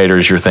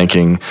animators,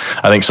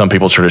 I think some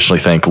people traditionally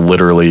think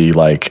literally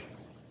like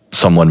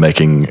someone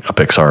making a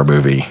Pixar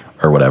movie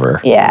or whatever.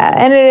 Yeah,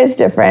 and it is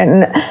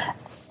different.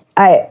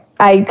 And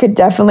I could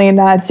definitely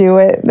not do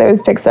what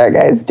those Pixar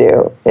guys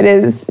do. It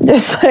is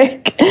just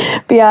like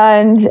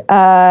beyond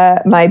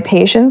my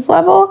patience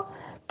level.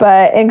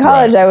 But in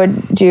college, I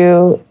would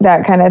do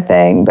that kind of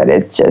thing. But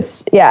it's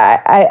just,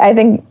 I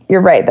think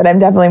you're right that I'm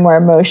definitely more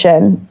a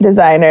motion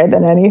designer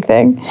than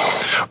anything.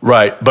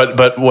 Right.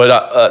 But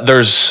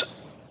what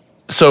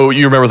so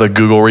you remember the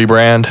Google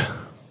rebrand?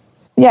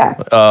 Yeah.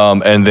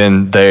 And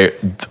then they,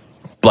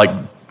 like,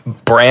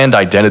 brand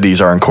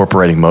identities are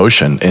incorporating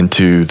motion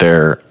into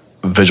their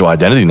visual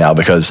identity now,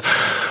 because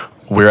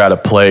we're at a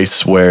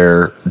place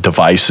where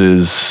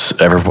devices,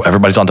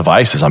 everybody's on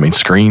devices. I mean,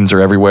 screens are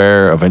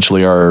everywhere.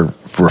 Eventually our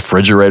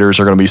refrigerators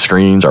are going to be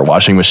screens, our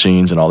washing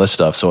machines and all this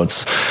stuff. So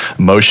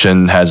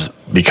motion has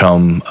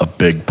become a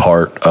big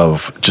part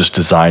of just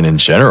design in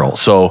general.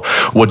 So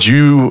would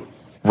you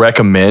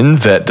recommend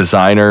that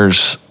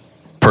designers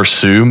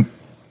pursue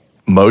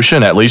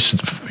motion, at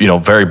least,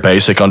 very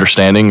basic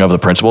understanding of the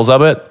principles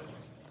of it?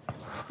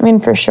 I mean,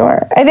 for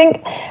sure. I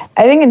think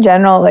in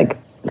general, like,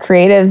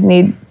 creatives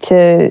need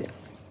to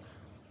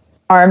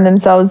arm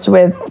themselves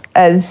with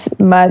as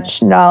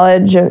much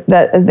knowledge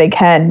as they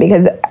can,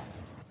 because,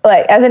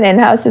 like, as an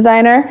in-house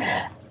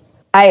designer,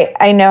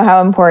 I know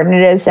how important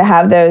it is to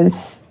have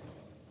those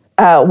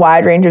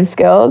wide range of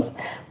skills,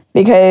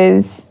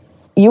 because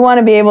you want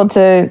to be able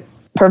to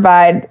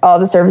provide all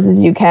the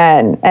services you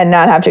can and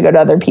not have to go to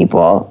other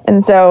people.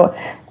 And so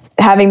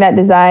having that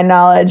design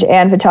knowledge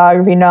and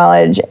photography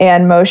knowledge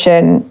and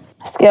motion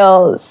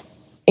skills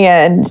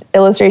and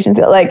illustration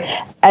skills, like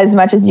as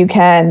much as you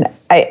can,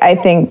 I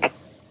think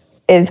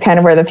is kind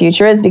of where the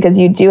future is, because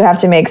you do have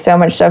to make so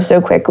much stuff so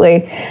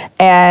quickly,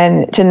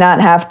 and to not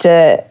have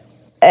to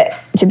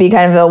be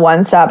kind of a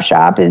one-stop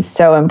shop is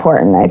so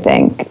important, I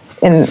think.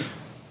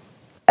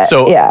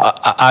 So yeah.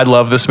 I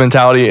love this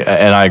mentality,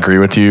 and I agree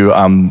with you.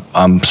 I'm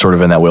sort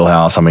of in that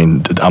wheelhouse. I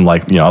mean, I'm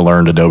like, I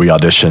learned Adobe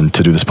Audition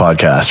to do this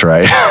podcast,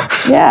 right?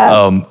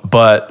 Yeah.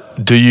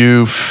 But do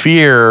you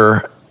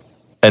fear,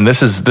 and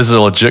this is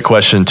a legit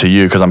question to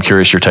you, because I'm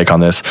curious your take on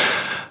this.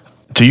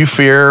 Do you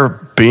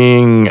fear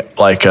being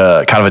like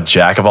a kind of a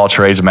jack of all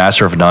trades,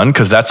 master of none?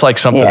 Because that's like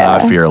something that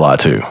I fear a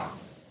lot too.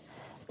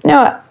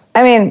 No,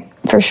 I mean,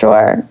 for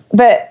sure.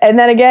 And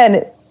then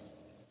again,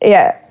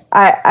 yeah,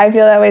 I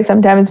feel that way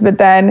sometimes, but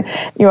then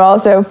you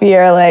also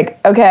fear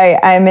like, okay,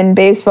 I'm in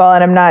baseball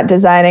and I'm not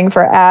designing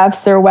for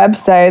apps or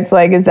websites.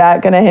 Like, is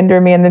that going to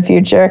hinder me in the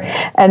future?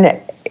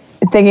 And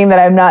thinking that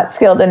I'm not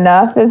skilled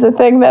enough is a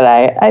thing that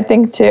I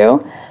think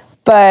too.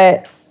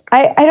 But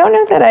I don't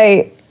know that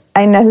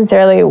I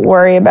necessarily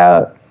worry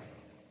about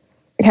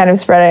kind of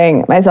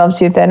spreading myself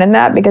too thin in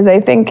that, because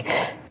I think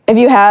if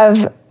you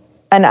have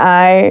an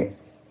eye,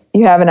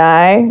 you have an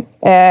eye,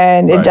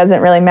 and it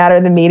doesn't really matter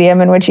the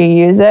medium in which you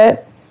use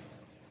it.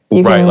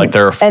 Like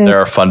there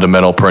are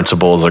fundamental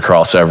principles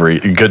across every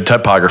good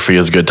typography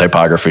is good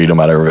typography, no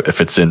matter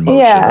if it's in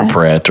motion or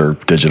print or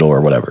digital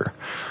or whatever.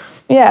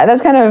 Yeah,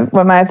 that's kind of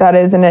what my thought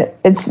is, and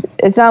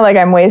it's not like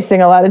I'm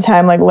wasting a lot of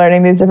time like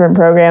learning these different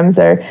programs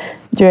or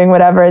doing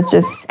whatever. It's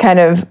just kind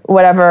of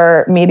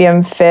whatever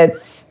medium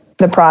fits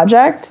the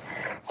project.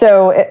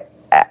 So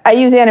I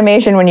use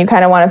animation when you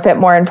kind of want to fit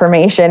more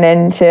information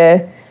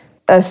into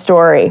a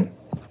story,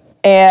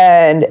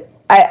 and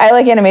I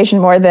like animation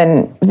more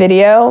than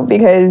video,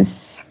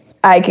 because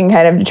I can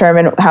kind of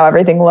determine how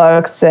everything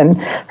looks and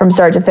from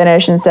start to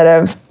finish, instead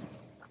of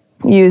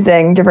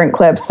using different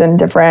clips and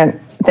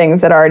different things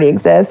that already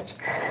exist.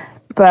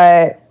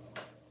 But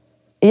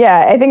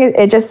yeah, I think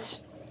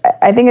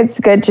I think it's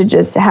good to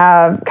just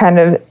have kind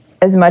of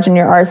as much in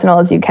your arsenal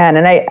as you can.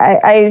 And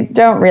I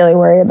don't really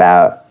worry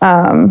about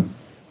kind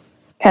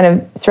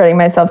of spreading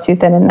myself too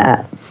thin in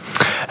that.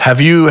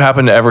 Have you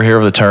happened to ever hear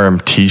of the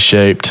term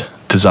T-shaped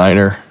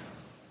designer?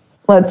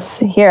 Let's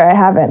hear. I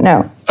haven't.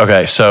 No.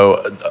 Okay.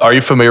 So are you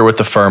familiar with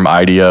the firm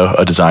IDEO,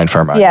 a design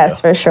firm? IDEO? Yes,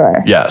 for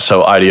sure. Yeah.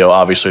 So IDEO,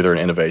 obviously they're an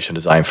innovation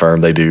design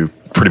firm. They do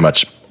pretty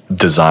much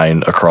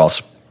design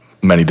across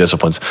many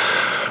disciplines,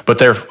 but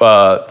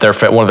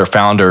one of their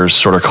founders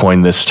sort of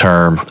coined this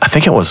term. I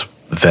think it was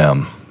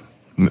them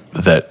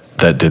that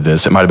did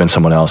this. It might've been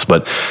someone else,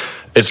 but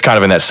it's kind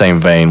of in that same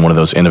vein, one of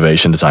those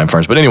innovation design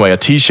firms. But anyway, a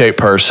T-shaped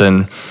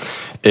person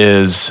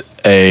is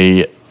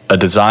a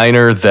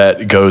designer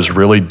that goes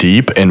really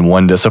deep in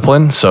one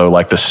discipline, so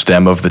like the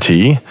stem of the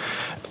T,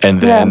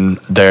 and then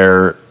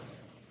they're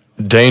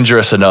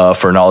dangerous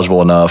enough or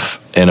knowledgeable enough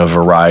in a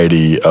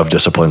variety of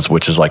disciplines,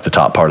 which is like the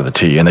top part of the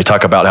T. And they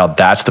talk about how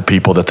that's the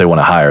people that they want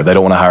to hire. They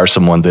don't want to hire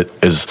someone that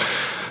is,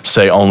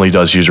 say, only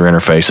does user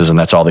interfaces and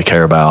that's all they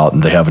care about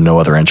and they have no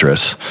other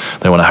interests.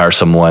 They want to hire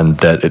someone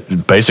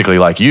that basically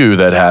like you,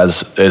 that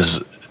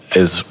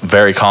is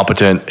very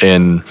competent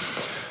in,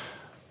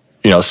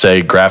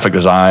 say graphic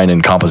design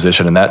and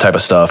composition and that type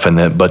of stuff,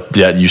 but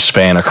yet you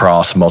span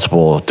across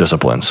multiple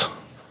disciplines.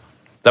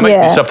 That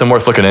might be something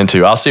worth looking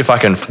into. I'll see if I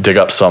can dig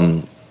up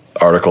some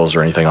articles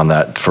or anything on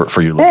that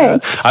for you to look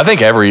at. I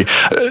think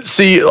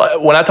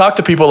when I talk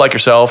to people like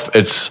yourself,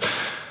 it's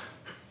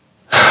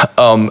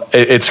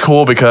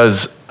cool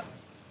because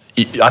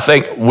I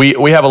think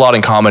we have a lot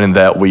in common in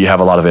that we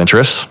have a lot of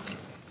interests.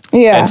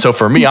 Yeah. And so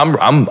for me,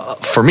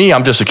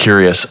 I'm just a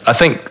curious. I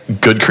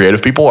think good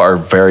creative people are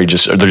they're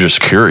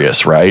just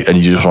curious, right? And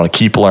you just want to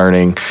keep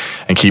learning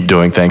and keep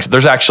doing things.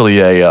 There's actually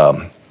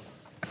a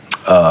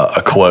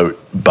quote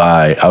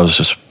I was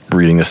just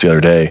reading this the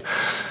other day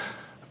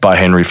by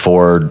Henry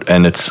Ford,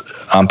 and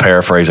I'm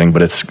paraphrasing,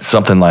 but it's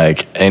something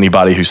like,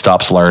 anybody who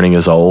stops learning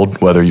is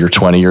old, whether you're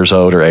 20 years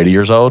old or 80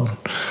 years old.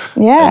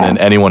 Yeah. And then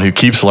anyone who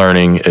keeps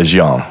learning is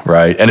young,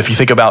 right? And if you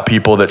think about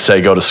people that say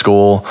go to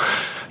school,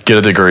 get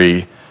a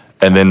degree,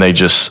 and then they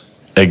just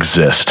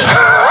exist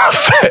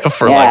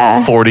for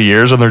like 40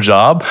 years on their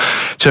job.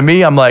 To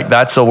me, I'm like,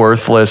 that's one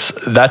of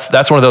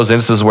those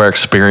instances where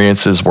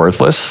experience is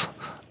worthless.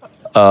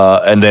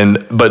 But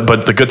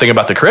the good thing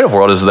about the creative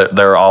world is that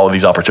there are all of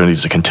these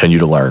opportunities to continue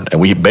to learn.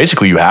 And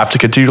you have to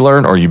continue to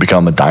learn, or you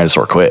become a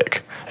dinosaur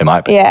quick, in my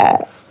opinion. Yeah.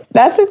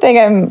 That's the thing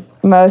I'm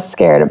most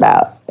scared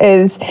about,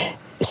 is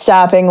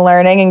stopping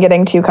learning and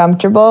getting too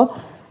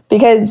comfortable.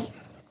 Because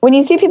when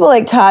you see people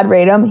like Todd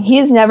Radom,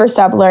 he's never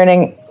stopped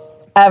learning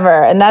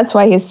ever. And that's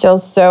why he's still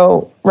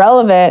so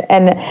relevant.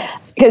 And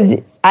because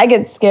I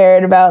get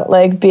scared about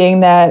like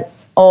being that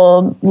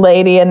old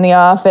lady in the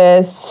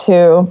office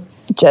who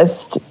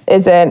just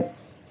isn't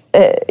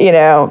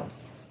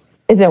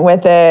isn't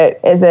with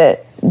it,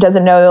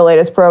 doesn't know the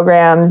latest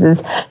programs,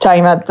 is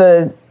talking about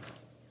the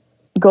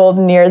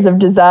golden years of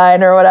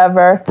design or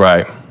whatever.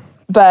 Right.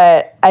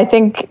 But I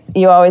think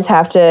you always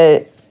have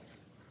to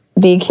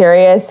be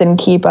curious and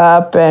keep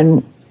up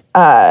and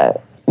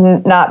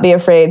not be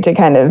afraid to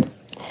kind of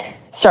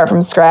start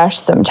from scratch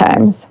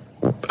sometimes.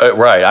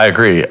 Right, I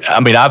agree. I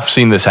mean, I've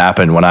seen this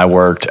happen when I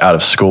worked out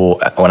of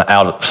school,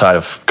 outside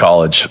of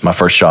college. My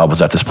first job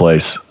was at this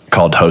place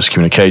called Host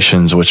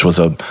Communications, which was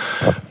a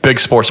big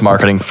sports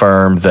marketing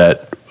firm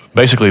that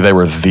basically they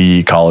were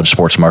the college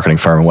sports marketing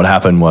firm. And what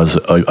happened was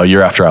a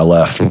year after I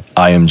left,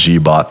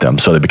 IMG bought them,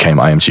 so they became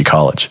IMG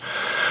College.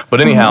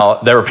 But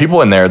anyhow, there were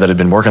people in there that had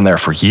been working there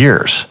for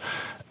years,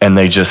 and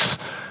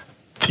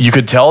you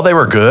could tell they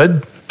were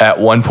good at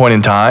one point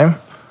in time,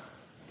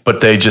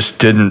 but they just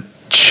didn't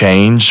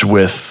change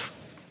with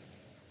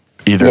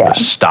either the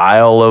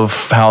style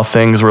of how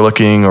things were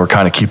looking or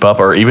kind of keep up,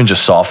 or even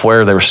just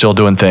software. They were still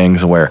doing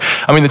things where,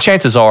 I mean, the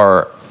chances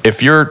are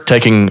if you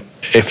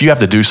have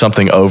to do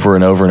something over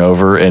and over and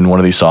over in one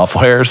of these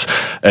softwares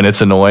and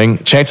it's annoying,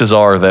 chances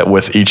are that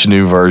with each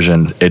new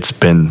version, it's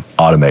been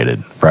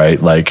automated, right?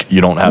 Like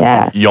you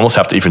almost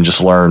have to even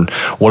just learn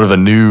what are the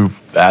new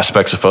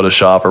aspects of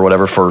Photoshop or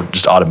whatever for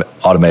just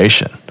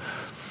automation.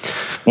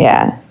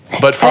 Yeah.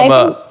 But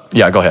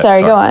go ahead.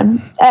 Sorry, go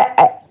on.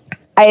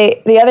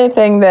 The other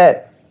thing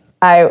that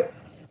I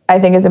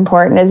think is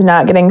important is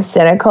not getting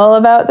cynical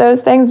about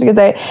those things, because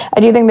I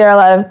do think there are a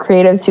lot of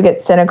creatives who get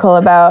cynical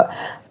about,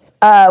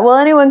 well,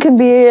 anyone can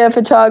be a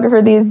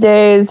photographer these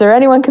days, or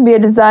anyone can be a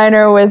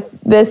designer with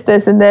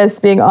this, and this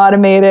being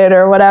automated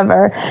or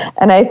whatever.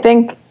 And I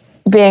think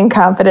being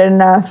confident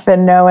enough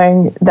and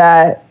knowing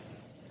that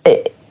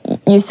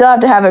you still have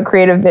to have a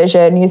creative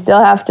vision, you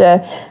still have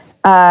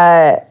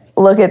to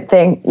look at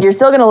things. You're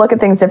still going to look at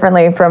things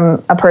differently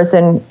from a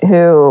person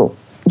who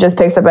just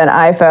picks up an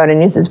iPhone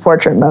and uses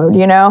portrait mode,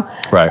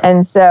 Right.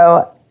 And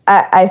so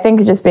I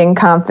think just being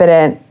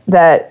confident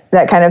that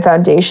that kind of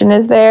foundation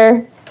is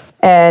there,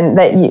 and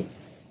that you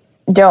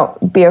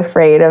don't be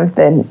afraid of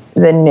the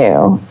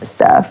new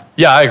stuff.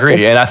 Yeah, I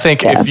agree. And I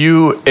think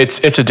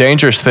it's a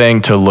dangerous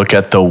thing to look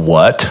at the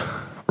what,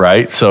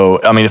 right?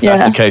 So, I mean, if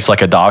that's the case,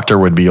 like a doctor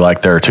would be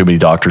like, there are too many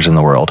doctors in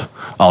the world,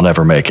 I'll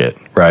never make it,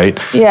 right?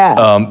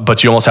 Yeah.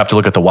 But you almost have to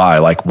look at the why.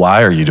 Like,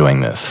 why are you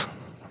doing this,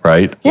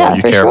 right? Yeah,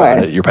 you care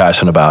about it. You're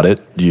passionate about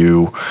it.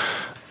 You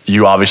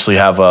obviously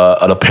have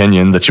an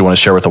opinion that you want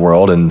to share with the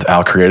world, and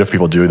how creative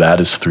people do that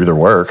is through their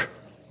work.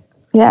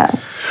 Yeah.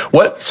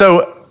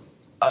 So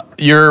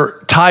your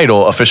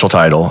official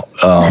title,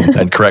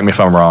 and correct me if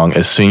I'm wrong,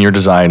 is senior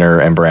designer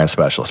and brand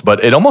specialist.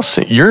 But it almost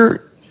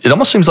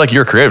seems like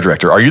you're a creative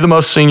director. Are you the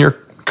most senior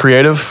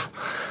creative?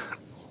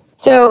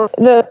 So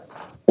the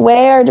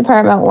way our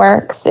department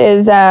works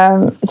is,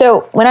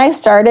 so when I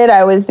started,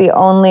 I was the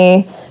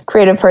only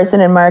creative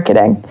person in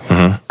marketing.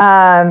 Mm-hmm.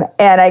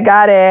 And I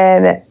got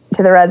in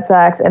to the Red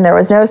Sox, and there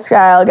was no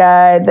style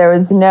guide. There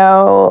was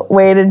no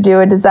way to do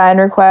a design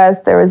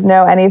request. There was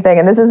no anything.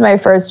 And this was my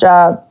first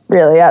job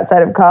really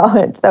outside of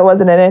college. That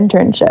wasn't an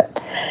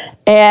internship.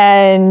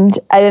 And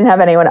I didn't have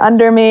anyone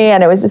under me,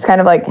 and it was just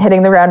kind of like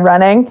hitting the ground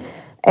running.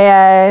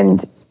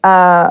 And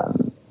I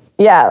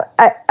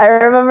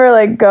remember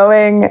like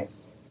going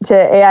to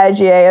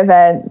AIGA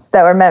events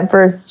that were meant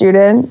for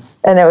students,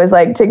 and it was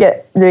like to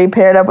be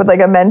paired up with like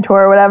a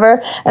mentor or whatever,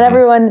 and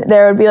everyone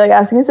there would be like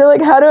asking me, so like,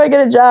 how do I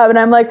get a job? And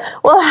I'm like,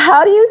 well,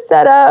 how do you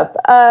set up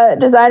a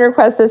design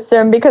request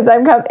system? Because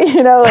I'm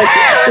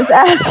just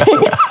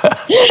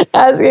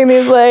asking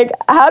these, like,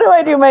 how do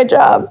I do my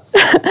job?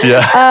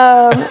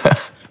 Yeah.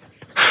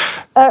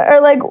 Or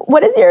like,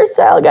 what does your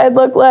style guide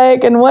look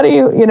like, and what do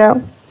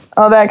you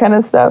all that kind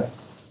of stuff.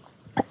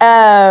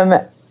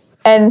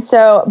 And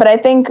so, but I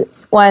think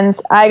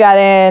once I got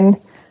in,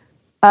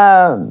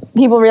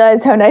 people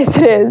realized how nice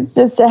it is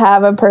just to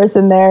have a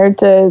person there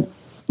to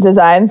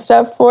design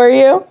stuff for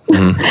you.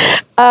 Mm-hmm.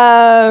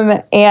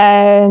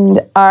 And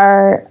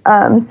our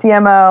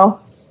CMO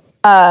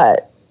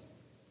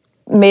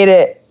made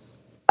it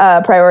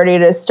a priority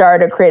to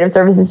start a creative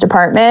services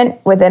department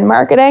within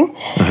marketing.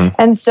 Mm-hmm.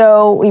 And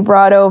so we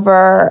brought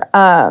over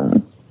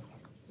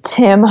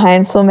Tim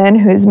Heinzelman,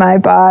 who's my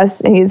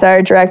boss. He's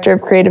our director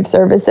of creative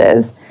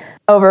services,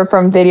 over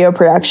from video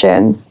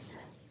productions.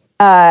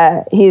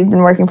 He's been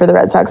working for the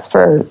Red Sox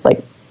for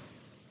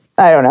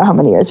I don't know how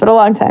many years, but a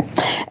long time.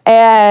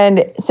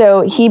 And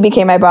so he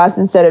became my boss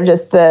instead of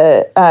just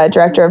the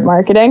director of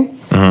marketing.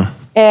 Mm-hmm.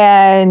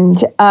 And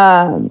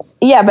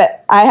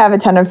but I have a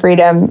ton of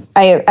freedom.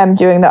 I am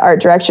doing the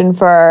art direction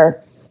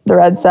for the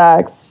Red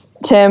Sox.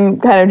 Tim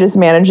kind of just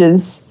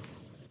manages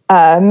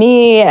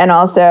me, and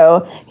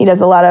also he does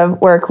a lot of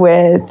work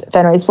with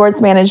Fenway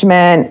Sports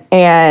Management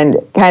and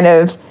kind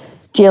of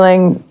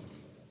dealing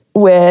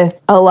with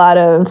a lot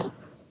of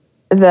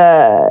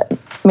the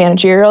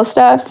managerial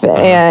stuff.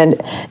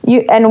 And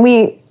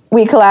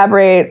we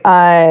collaborate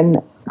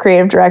on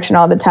creative direction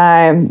all the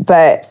time,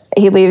 but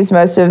he leaves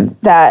most of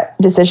that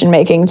decision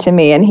making to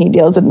me, and he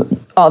deals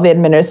with all the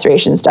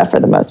administration stuff for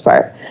the most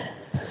part.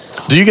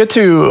 Do you get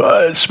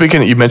to,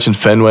 speaking, you mentioned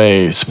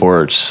Fenway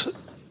Sports,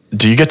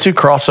 do you get to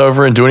cross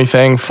over and do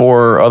anything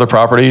for other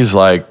properties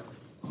like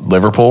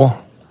Liverpool?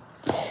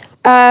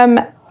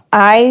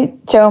 I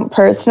don't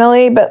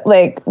personally, but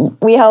like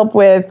we help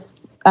with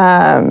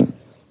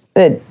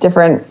the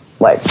different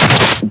like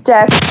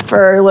decks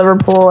for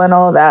Liverpool and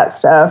all of that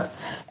stuff.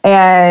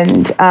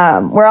 And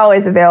we're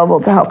always available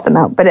to help them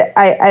out. But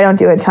I don't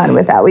do a ton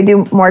with that. We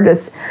do more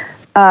just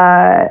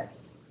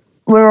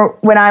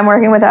when I'm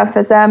working with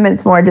FSM,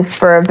 it's more just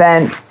for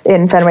events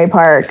in Fenway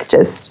Park,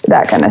 just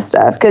that kind of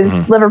stuff.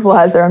 Because Liverpool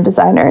has their own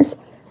designers.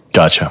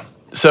 Gotcha.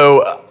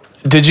 So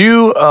did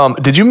you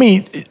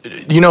meet,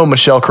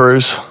 Michelle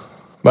Cruz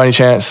by any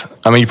chance?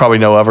 I mean, you probably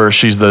know of her.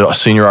 She's the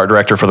senior art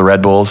director for the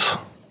Red Bulls.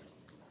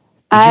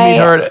 Did you meet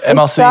her at MLC?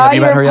 I saw Have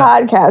you met her yet?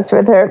 podcast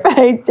with her, but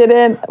I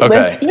didn't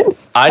listen.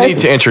 I need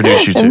to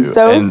introduce you to. I'm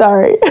so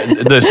sorry.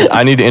 Listen,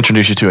 I need to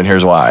introduce you to, and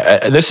here's why.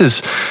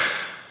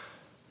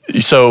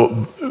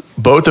 So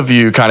both of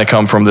you kind of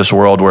come from this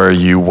world where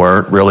you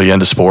weren't really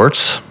into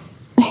sports.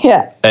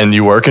 Yeah. And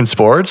you work in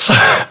sports.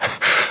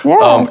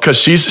 Yeah. Because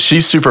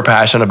she's super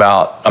passionate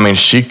about. I mean,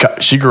 she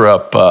grew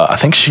up. I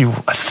think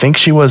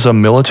she was a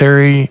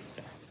military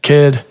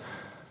kid.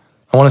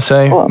 I want to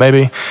say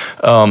maybe.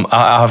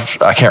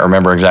 I can't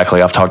remember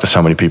exactly. I've talked to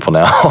so many people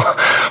now,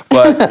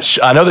 but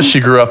I know that she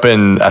grew up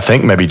in, I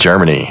think maybe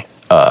Germany.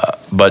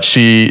 But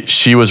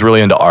she was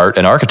really into art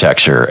and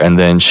architecture, and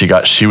then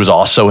she was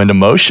also into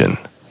motion,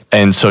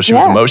 and so she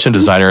was a motion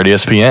designer at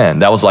ESPN.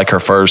 That was like her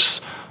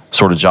first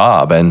sort of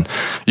job, and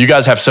you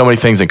guys have so many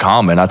things in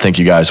common. I think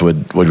you guys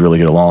would really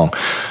get along.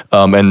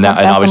 And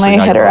obviously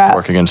now you're both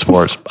working in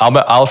sports.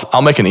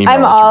 I'll make an email.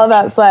 I'm all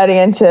about sliding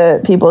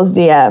into people's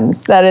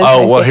DMs. That is.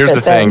 Oh well, here's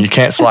the thing: you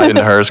can't slide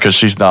into hers because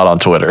she's not on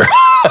Twitter.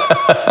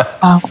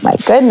 Oh my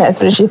goodness,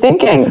 what is she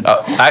thinking?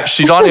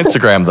 She's on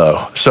Instagram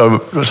though,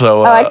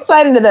 so. I can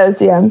slide into those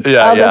DMs.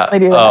 Yeah, I'll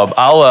definitely do that.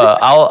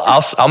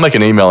 I'll make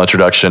an email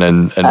introduction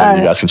and maybe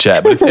you guys can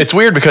chat. But it's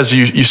weird because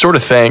you sort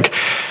of think,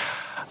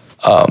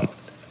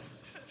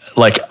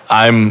 like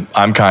I'm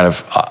kind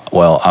of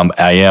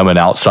I am an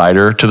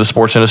outsider to the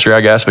sports industry,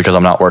 I guess, because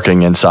I'm not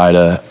working inside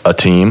a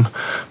team,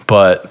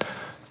 but.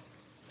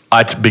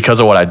 Because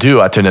of what I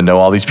do, I tend to know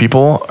all these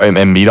people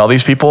and meet all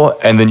these people,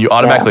 and then you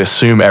automatically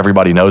assume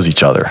everybody knows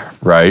each other,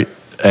 right?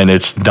 And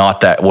it's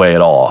not that way at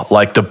all.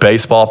 Like the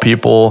baseball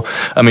people,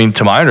 I mean,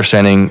 to my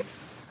understanding,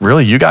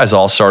 really, you guys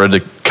all started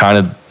to kind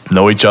of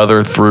know each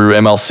other through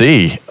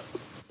MLC.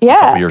 Yeah,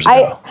 a couple years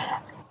ago.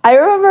 I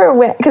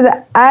remember because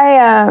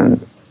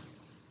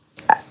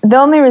the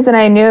only reason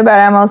I knew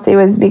about MLC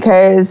was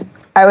because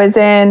I was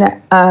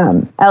in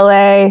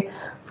LA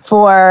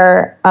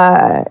for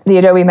the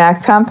Adobe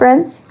Max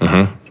conference.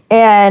 Mm-hmm.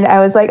 And I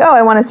was like,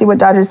 I want to see what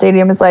Dodger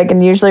Stadium is like.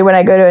 And usually when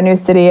I go to a new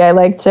city, I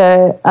like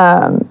to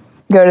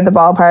go to the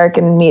ballpark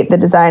and meet the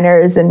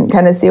designers and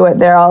kind of see what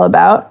they're all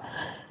about.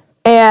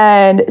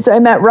 And so I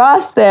met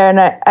Ross there,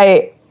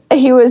 and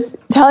he was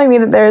telling me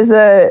that there's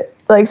a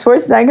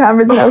sports design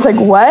conference, and I was like,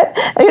 what?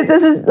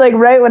 This is like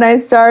right when I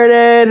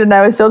started, and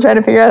I was still trying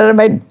to figure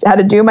out how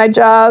to do my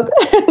job.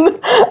 And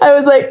I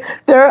was like,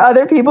 there are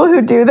other people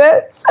who do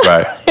this.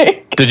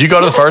 Right. Did you go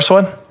to the first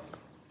one?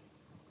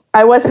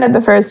 I wasn't at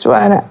the first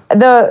one.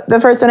 The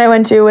first one I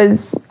went to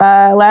was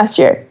last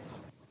year.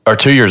 Or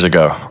 2 years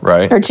ago,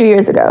 right? Or 2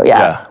 years ago, yeah.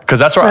 Yeah, because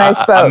that's where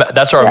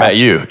I met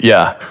you.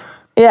 Yeah.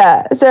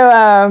 Yeah.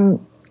 So,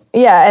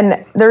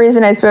 and the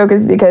reason I spoke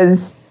is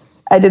because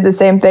I did the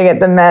same thing at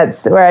the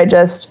Mets, where I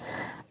just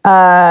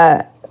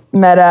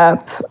met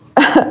up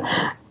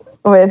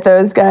with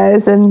those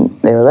guys, and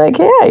they were like,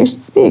 "Yeah, you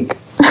should speak."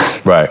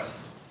 Right.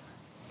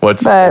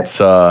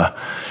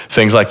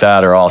 Things like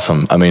that are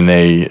awesome. I mean,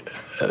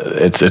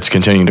 it's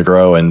continuing to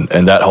grow, and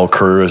that whole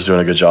crew is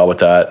doing a good job with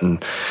that.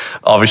 And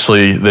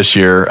obviously, this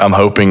year, I'm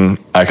hoping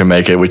I can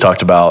make it. We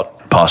talked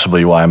about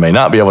possibly why I may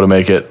not be able to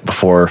make it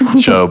before the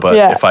show, but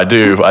if I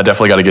do, I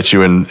definitely got to get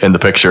you in the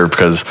picture,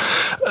 because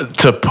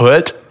to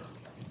put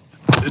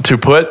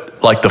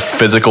like the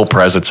physical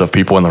presence of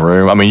people in the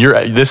room. I mean,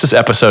 this is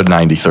episode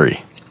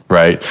 93,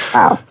 right?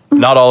 Wow.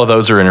 Not all of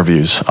those are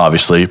interviews,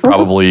 obviously.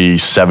 Probably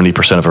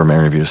 70% of them are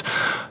interviews.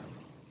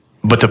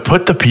 But to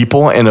put the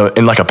people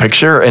in like a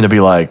picture and to be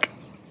like,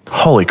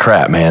 holy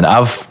crap, man,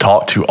 I've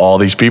talked to all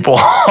these people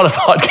on a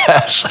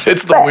podcast.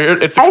 It's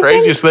the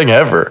craziest thing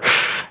ever.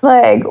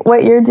 Like,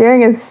 what you're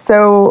doing is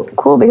so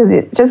cool, because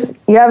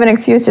you have an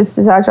excuse just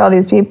to talk to all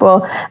these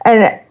people.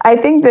 And I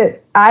think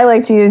that I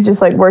like to use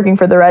just like working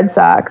for the Red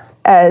Sox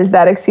as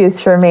that excuse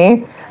for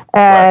me.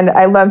 And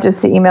I love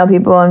just to email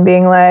people and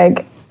being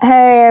like,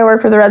 hey, I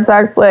work for the Red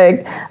Sox.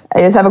 Like,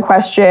 I just have a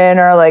question,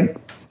 or like,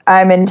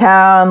 I'm in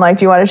town. Like,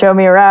 do you want to show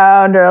me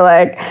around? Or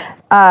like,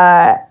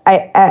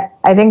 I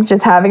think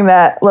just having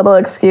that little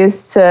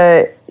excuse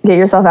to get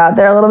yourself out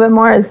there a little bit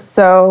more is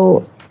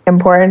so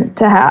important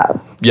to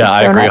have. Yeah,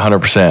 I agree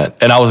 100%.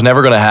 And I was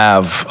never going to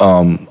have,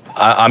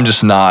 I'm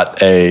just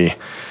not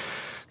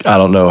I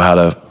don't know how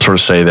to sort of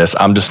say this.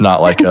 I'm just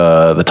not like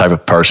the type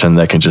of person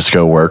that can just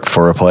go work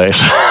for a place.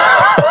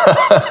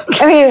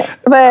 I mean,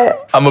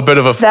 but I'm a bit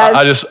of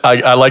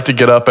I like to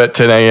get up at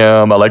 10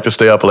 a.m. I like to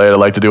stay up late. I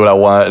like to do what I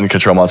want and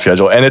control my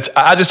schedule. And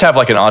I just have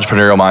like an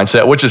entrepreneurial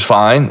mindset, which is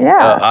fine.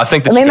 Yeah. I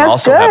think that you can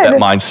also have that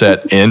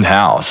mindset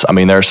in-house. I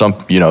mean, there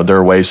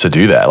are ways to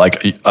do that.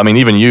 Like, I mean,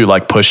 even you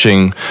like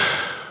pushing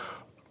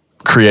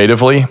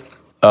creatively,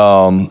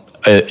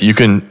 you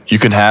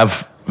can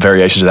have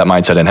variations of that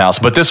mindset in-house,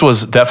 but this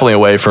was definitely a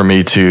way for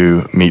me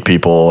to meet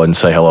people and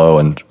say hello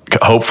and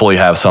hopefully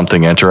have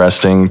something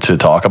interesting to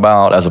talk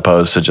about, as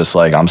opposed to just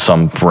like I'm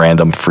some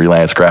random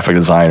freelance graphic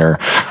designer.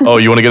 Oh,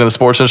 you want to get in the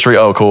sports industry?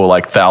 Oh, cool.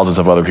 Like thousands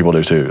of other people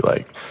do too.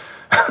 Like,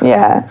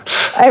 yeah.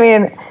 I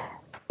mean,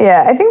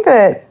 yeah, I think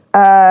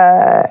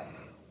that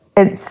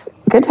it's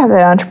good to have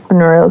that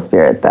entrepreneurial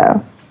spirit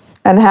though,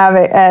 and have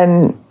it,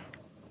 and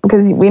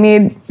because we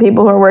need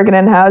people who are working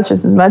in-house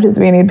just as much as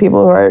we need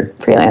people who are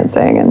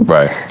freelancing. And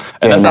right.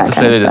 And that's not to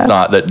say that it's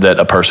not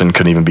that a person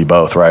could even be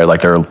both, right?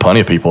 Like there are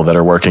plenty of people that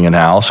are working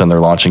in-house and they're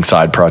launching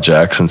side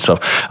projects and stuff.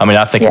 I mean,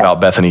 I think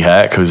about Bethany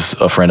Heck, who's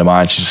a friend of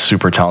mine. She's a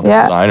super talented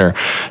designer.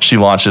 She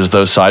launches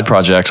those side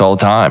projects all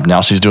the time.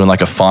 Now she's doing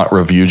like a font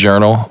review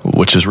journal,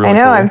 which is really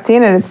cool. I've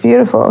seen it. It's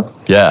beautiful.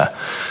 Yeah.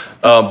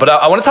 But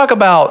I want to talk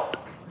about,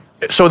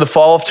 so the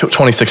fall of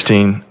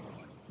 2016,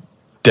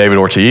 David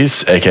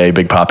Ortiz, aka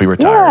Big Papi,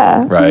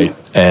 retired, right?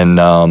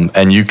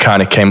 And you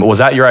kind of was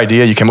that your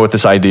idea? You came up with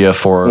this idea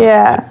for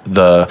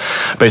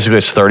basically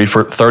it's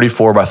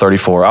 34 by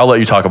 34. I'll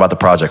let you talk about the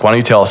project. Why don't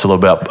you tell us a little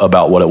bit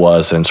about what it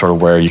was and sort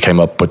of where you came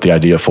up with the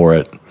idea for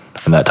it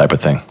and that type of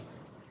thing?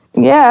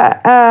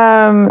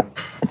 Yeah.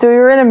 So we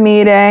were in a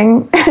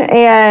meeting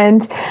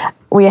and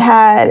we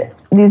had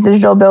these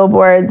digital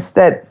billboards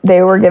that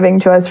they were giving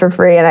to us for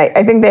free. And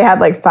I think they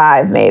had like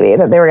 5 maybe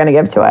that they were going to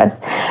give to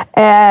us.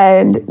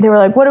 And they were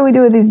like, what do we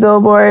do with these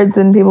billboards?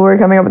 And people were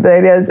coming up with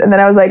ideas. And then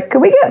I was like,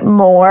 could we get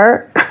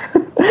more?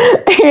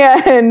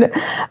 And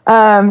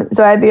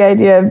so I had the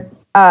idea.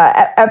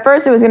 At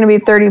first it was going to be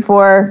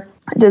 34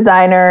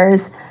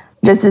 designers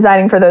just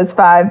designing for those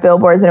 5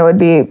 billboards, and it would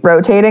be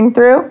rotating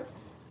through.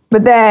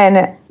 But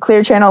then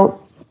Clear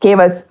Channel gave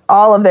us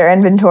all of their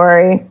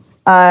inventory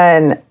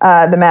on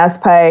the Mass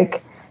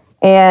Pike,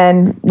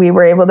 and we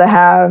were able to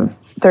have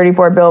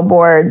 34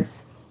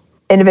 billboards,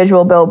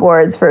 individual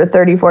billboards for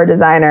 34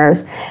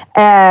 designers,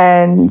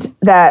 and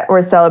that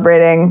we're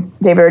celebrating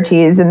David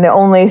Ortiz. And the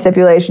only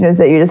stipulation is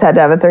that you just had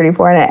to have a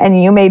 34 in it,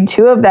 and you made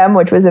 2 of them,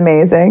 which was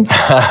amazing.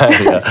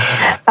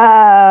 I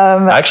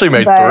actually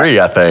made 3,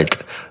 I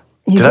think.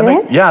 Did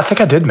I I think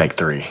I did make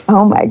 3.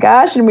 Oh my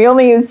gosh, and we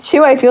only used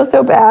 2. I feel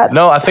so bad.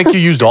 No, I think you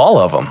used all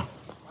of them.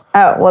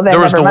 Oh, well, then there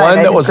was the mind.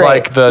 one that was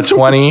like the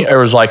 20, it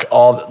was like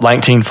all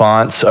 19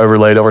 fonts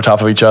overlaid over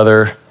top of each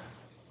other.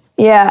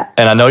 Yeah.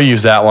 And I know you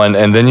used that one.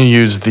 And then you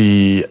used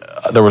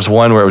there was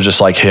one where it was just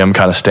like him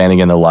kind of standing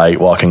in the light,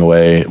 walking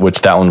away,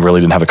 which that one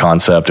really didn't have a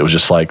concept. It was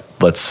just like,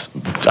 let's,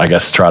 I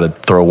guess, try to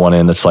throw one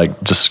in that's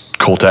like just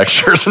cool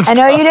textures and stuff. I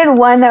know you did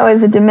one that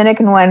was a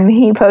Dominican one.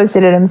 He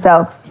posted it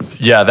himself.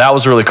 Yeah, that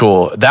was really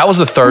cool. That was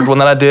the third one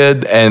that I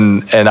did,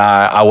 and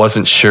I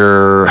wasn't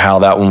sure how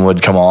that one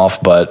would come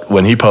off, but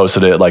when he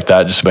posted it, like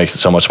that just makes it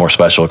so much more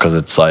special because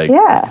it's like,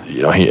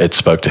 it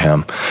spoke to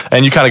him.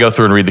 And you kind of go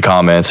through and read the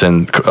comments,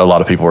 and a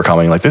lot of people were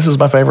commenting like, this is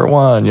my favorite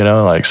one,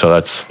 like, so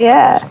that's...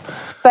 Yeah.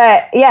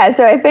 But yeah,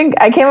 so I think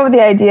I came up with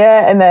the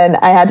idea, and then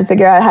I had to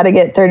figure out how to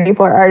get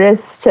 34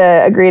 artists to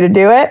agree to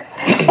do it.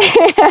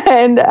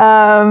 And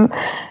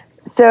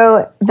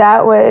so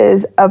that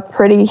was a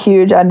pretty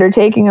huge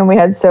undertaking, and we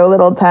had so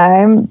little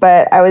time,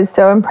 but I was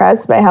so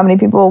impressed by how many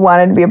people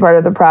wanted to be a part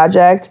of the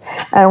project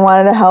and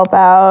wanted to help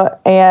out.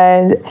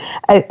 And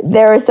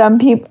there were some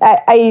people,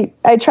 I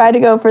tried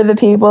to go for the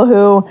people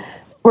who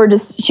were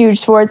just huge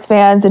sports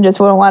fans and just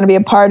wouldn't want to be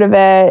a part of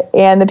it,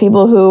 and the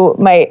people who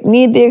might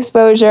need the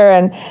exposure.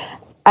 And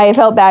I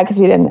felt bad because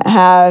we didn't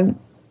have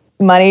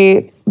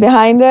money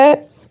behind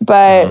it,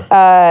 but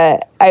I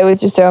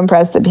was just so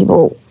impressed that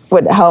people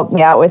would help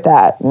me out with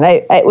that. And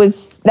that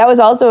was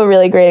also a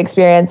really great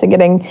experience, and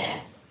getting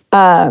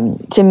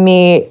to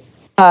meet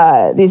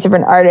these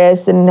different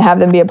artists and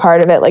have them be a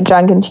part of it. Like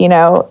John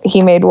Contino,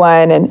 he made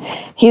one, and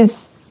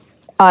he's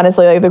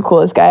honestly like the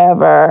coolest guy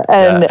ever.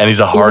 And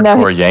he's a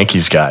hardcore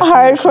Yankees guy.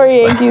 Hardcore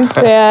Yankees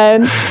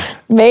fan.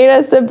 Made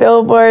us a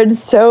billboard.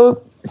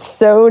 So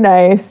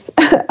nice.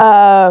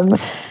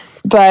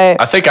 But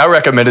I think I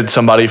recommended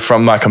somebody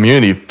from my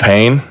community,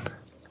 Payne.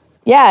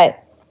 Yeah.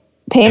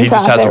 Payne He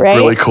just has a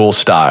really cool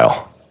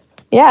style.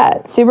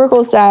 Yeah, super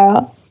cool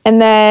style.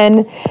 And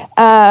then,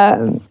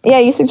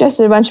 you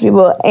suggested a bunch of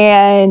people,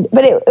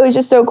 but it was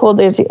just so cool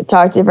to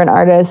talk to different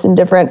artists and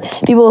different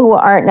people who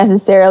aren't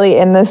necessarily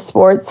in the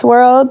sports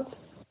world,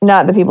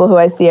 not the people who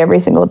I see every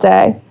single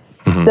day,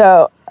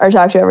 or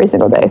talk to every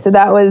single day. So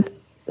that was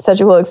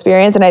such a cool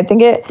experience, and I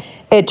think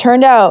it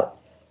turned out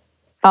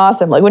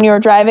awesome. Like when you were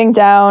driving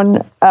down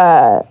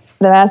the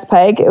Mass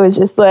Pike, it was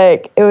just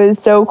like, it was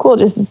so cool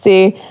just to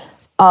see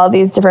all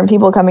these different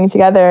people coming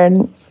together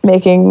and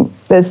making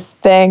this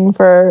thing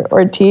for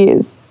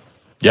Ortiz.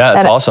 Yeah,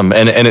 it's awesome.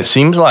 And it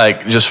seems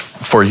like just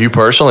for you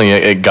personally,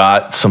 it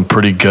got some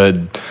pretty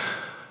good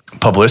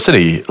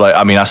publicity. Like,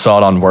 I mean, I saw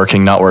it on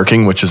Working Not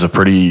Working, which is a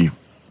pretty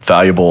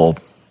valuable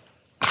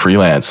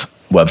freelance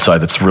website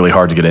that's really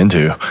hard to get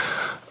into.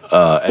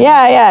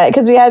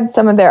 Because we had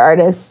some of their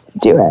artists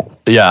do it.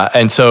 Yeah,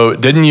 and so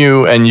didn't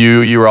you? And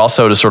you were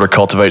also to sort of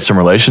cultivate some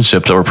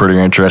relationships that were pretty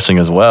interesting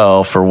as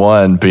well. For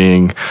one,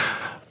 being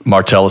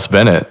Martellus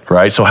Bennett,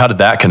 right? So how did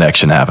that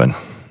connection happen?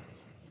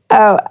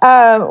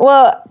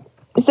 Well,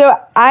 so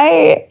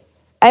I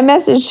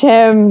messaged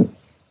him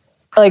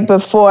like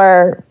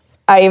before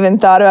I even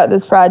thought about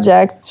this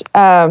project,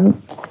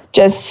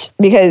 just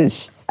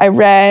because I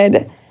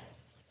read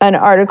an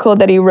article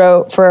that he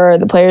wrote for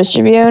the Players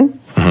Tribune.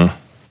 Mm-hmm.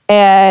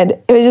 And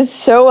it was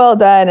just so well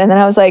done. And then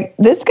I was like,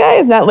 this guy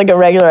is not like a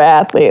regular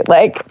athlete.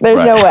 Like,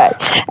 there's no way.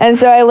 And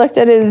so I looked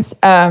at his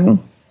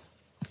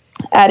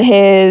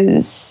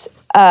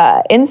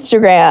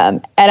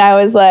Instagram, and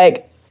I was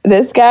like,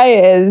 this guy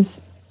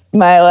is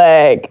my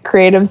like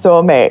creative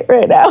soulmate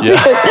right now. Yeah.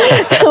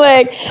 Because,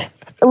 like,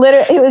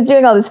 literally, he was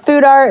doing all this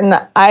food art,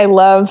 and I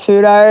love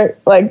food art,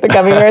 like the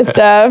gummy bear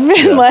stuff.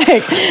 And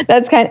like,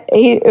 that's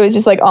it was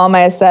just like all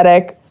my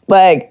aesthetic.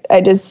 Like,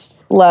 I just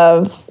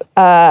love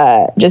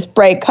just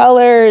bright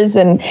colors,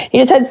 and he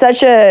just had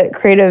such a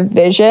creative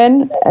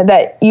vision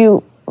that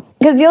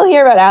because you'll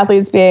hear about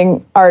athletes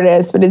being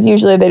artists, but it's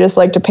usually they just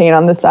like to paint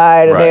on the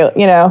side, or they,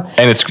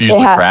 and it's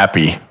usually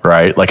crappy,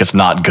 right? Like, it's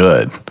not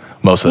good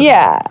most of the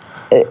time.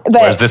 But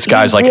whereas this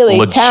guy's like really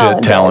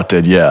legit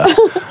talented. Yeah.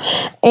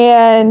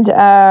 And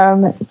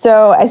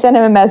so I sent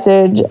him a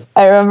message.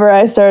 I remember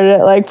I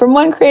started it like from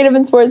one creative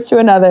in sports to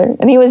another,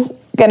 and he was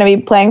going to be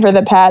playing for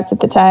the Pats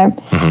at the time.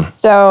 Mm-hmm.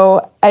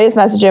 So I just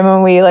messaged him,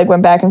 and we like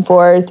went back and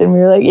forth, and we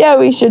were like, yeah,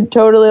 we should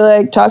totally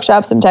like talk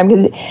shop sometime.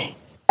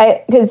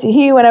 Because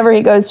he, whenever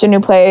he goes to a new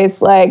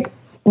place, like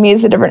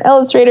meets the different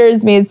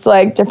illustrators, meets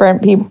like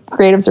different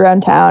creatives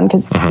around town,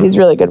 because he's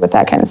really good with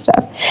that kind of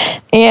stuff.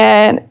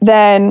 And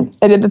then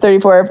I did the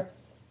 34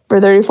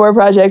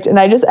 project, and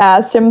I just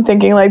asked him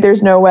thinking like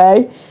there's no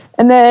way.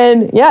 And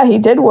then, he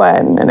did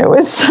one, and it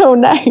was so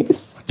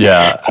nice.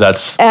 Yeah,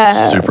 that's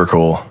super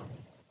cool.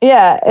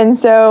 Yeah, and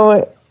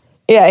so,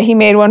 he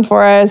made one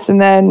for us, and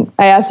then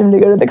I asked him to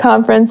go to the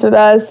conference with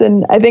us,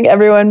 and I think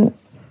everyone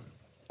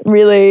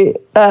really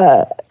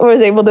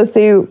was able to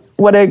see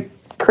what a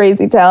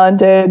crazy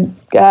talented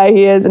guy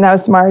he is and how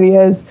smart he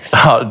is.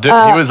 Oh, dude,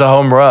 he was a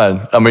home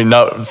run. I mean,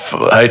 I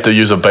hate to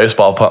use a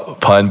baseball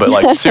pun, but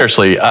like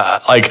seriously,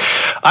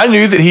 I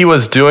knew that he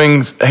was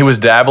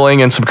dabbling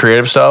in some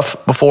creative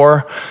stuff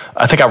before.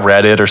 I think I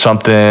read it or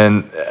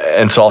something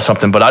and saw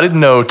something, but I didn't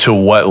know to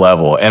what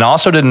level, and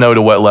also didn't know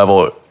to what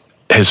level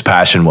his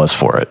passion was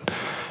for it.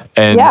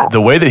 And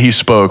the way that he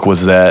spoke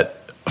was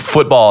that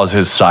football is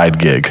his side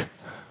gig.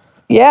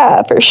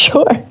 Yeah, for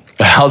sure.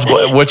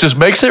 Which just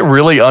makes it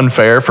really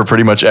unfair for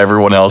pretty much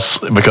everyone else,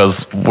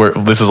 because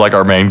this is like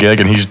our main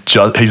gig, and he's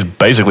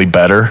basically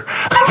better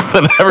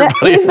than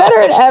everybody. He's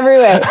better in every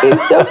way.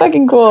 He's so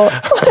fucking cool.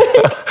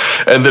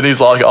 And then he's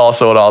like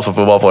also an awesome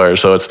football player.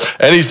 So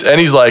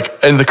he's like,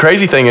 and the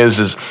crazy thing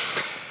is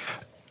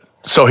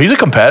so he's a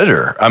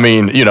competitor. I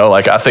mean,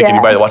 like I think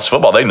anybody that watches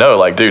football, they know,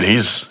 like, dude,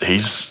 he's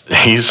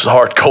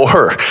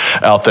hardcore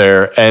out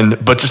there.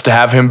 But just to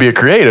have him be a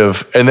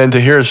creative, and then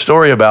to hear a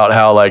story about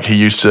how like he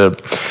used to,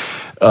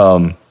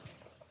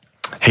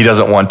 he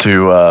didn't want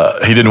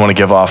to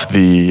give off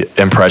the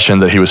impression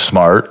that he was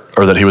smart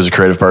or that he was a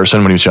creative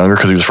person when he was younger,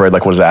 because he was afraid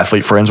like what his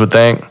athlete friends would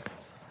think.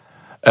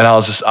 And I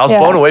was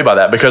blown away by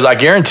that, because I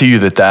guarantee you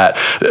that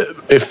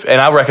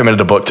and I recommended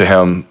a book to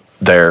him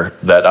there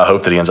that I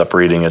hope that he ends up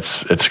reading.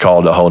 It's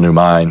called A Whole New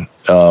Mind,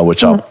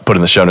 which I'll put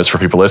in the show notes for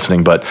people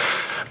listening. But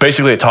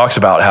basically, it talks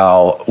about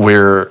how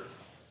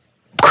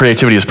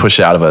creativity is pushed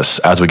out of us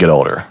as we get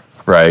older,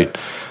 right?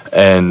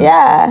 And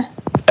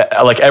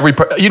like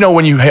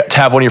when you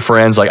have one of your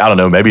friends, like, I don't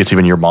know, maybe it's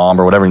even your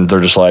mom or whatever, and they're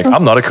just like,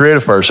 I'm not a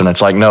creative person.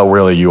 It's like, no,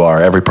 really, you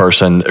are. Every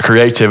person,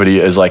 creativity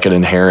is like an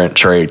inherent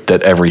trait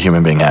that every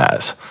human being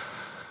has.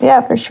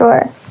 Yeah, for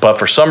sure. But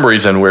for some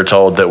reason, we're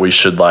told that we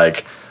should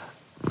like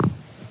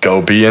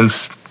go be in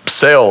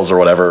sales or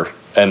whatever,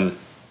 and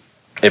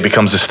it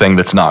becomes this thing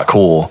that's not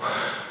cool.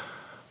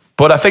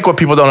 But I think what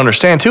people don't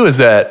understand too is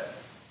that,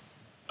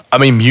 I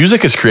mean,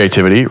 music is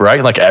creativity,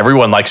 right? Like,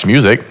 everyone likes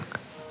music.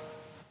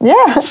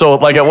 Yeah. So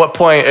like, at what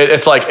point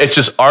it's like, it's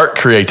just art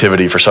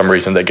creativity for some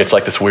reason that gets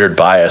like this weird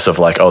bias of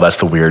like, oh, that's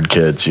the weird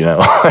kids, Yeah.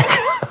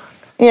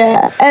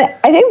 And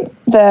I think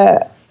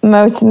the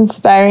most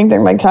inspiring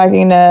thing, like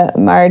talking to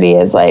Marty,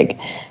 is like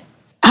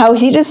how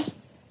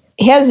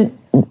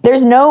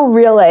there's no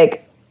real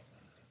like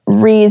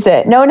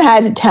reason. No one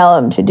had to tell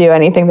him to do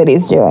anything that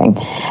he's doing.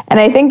 And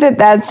I think that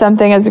that's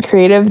something as a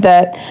creative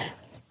that,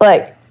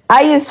 like,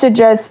 I used to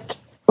just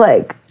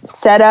like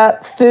set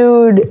up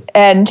food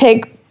and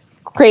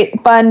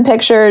create fun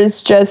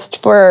pictures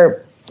just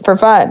for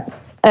fun.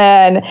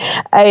 And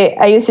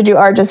I used to do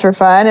art just for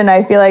fun. And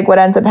I feel like what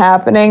ends up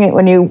happening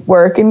when you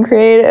work in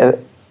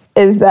creative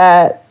is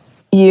that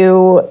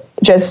you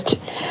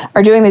just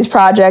are doing these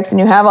projects and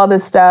you have all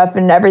this stuff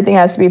and everything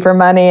has to be for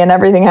money and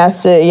everything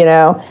has to,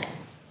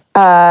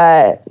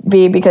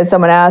 be because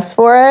someone asked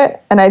for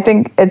it. And I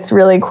think it's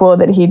really cool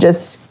that he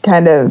just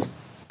kind of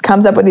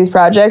comes up with these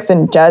projects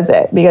and does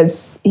it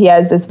because he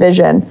has this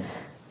vision.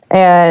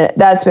 And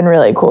that's been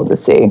really cool to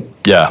see.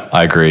 Yeah,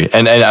 I agree.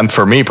 And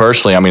for me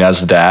personally, I mean,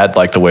 as a dad,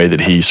 like the way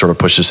that he sort of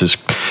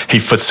he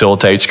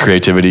facilitates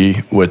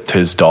creativity with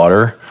his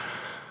daughter.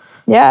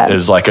 Yeah,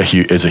 is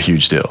a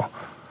huge deal.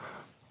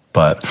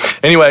 But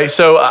anyway,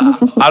 so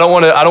I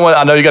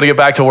know you got to get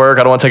back to work.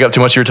 I don't want to take up too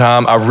much of your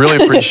time. I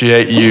really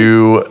appreciate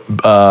you,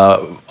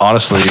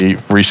 honestly,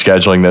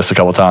 rescheduling this a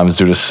couple times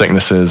due to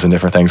sicknesses and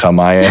different things on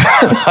my end.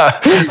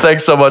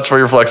 Thanks so much for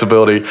your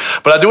flexibility.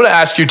 But I do want to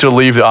ask you to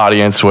leave the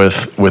audience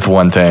with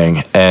one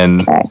thing.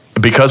 And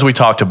because we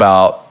talked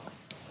about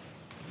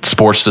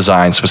sports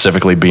design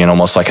specifically being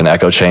almost like an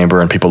echo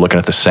chamber and people looking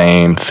at the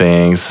same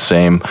things,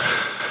 same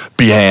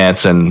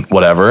Behance and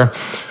whatever,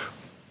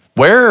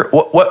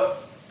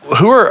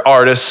 who are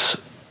artists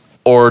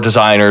or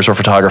designers or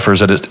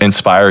photographers that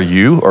inspire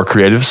you or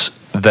creatives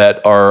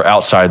that are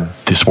outside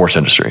the sports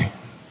industry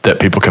that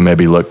people can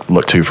maybe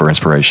look to for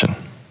inspiration?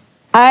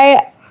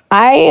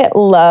 I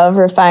love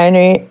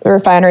Refinery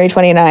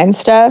 29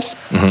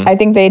 stuff. Mm-hmm. I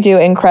think they do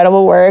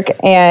incredible work,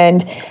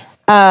 and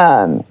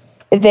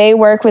they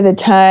work with a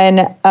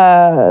ton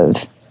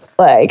of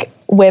like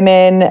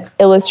women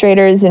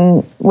illustrators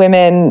and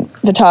women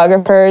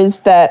photographers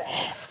that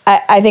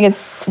I think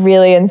it's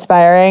really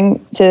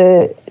inspiring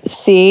to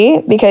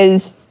see,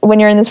 because when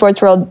you're in the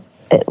sports world,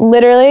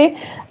 literally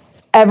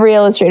every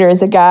illustrator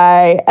is a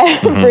guy.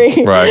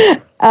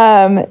 Right.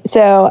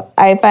 So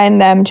I find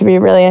them to be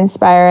really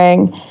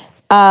inspiring.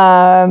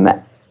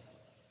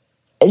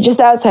 Just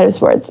outside of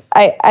sports,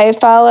 I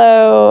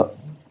follow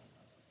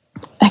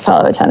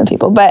a ton of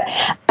people, but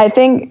I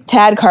think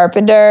Tad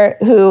Carpenter,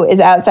 who is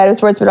outside of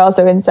sports but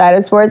also inside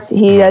of sports,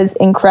 he does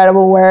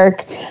incredible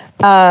work.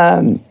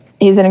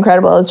 He's an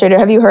incredible illustrator.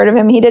 Have you heard of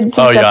him? He did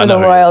some stuff for the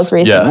Royals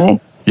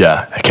recently.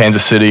 Yeah,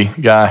 Kansas City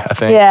guy, I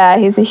think. Yeah,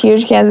 he's a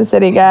huge Kansas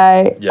City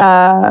guy.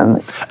 Yeah.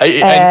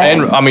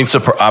 And I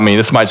mean,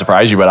 this might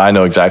surprise you, but I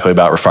know exactly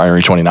about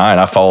Refinery 29.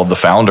 I followed the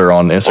founder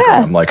on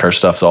Instagram. Yeah. Like, her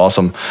stuff's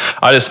awesome.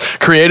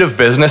 Creative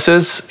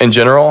businesses in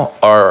general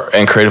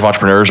and creative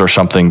entrepreneurs are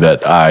something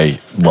that I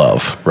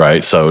love,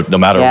 right? So no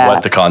matter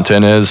what the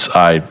content is,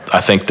 I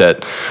think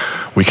that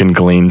we can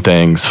glean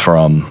things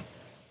from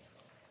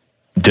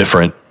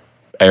different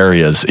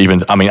areas.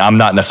 I'm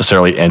not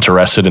necessarily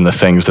interested in the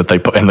things that they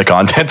put in the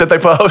content that they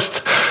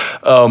post,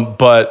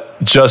 but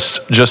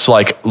just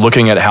like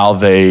looking at how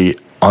they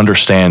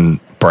understand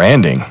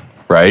branding,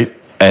 right?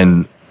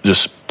 And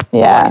just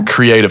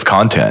creative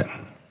content.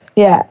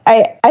 Yeah,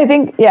 I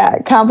think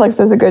Complex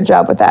does a good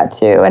job with that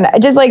too. And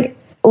just like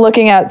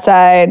looking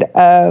outside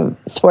of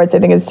sports, I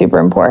think is super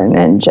important,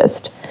 and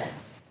just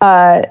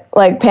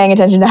like paying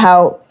attention to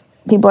how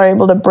people are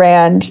able to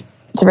brand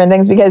different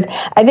things, because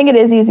I think it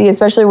is easy,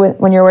 especially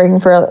when you're working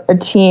for a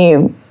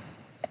team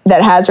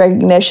that has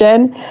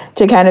recognition,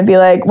 to kind of be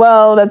like,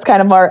 well, that's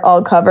kind of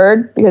all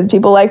covered because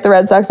people like the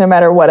Red Sox no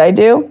matter what I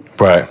do.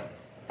 Right.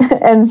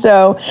 And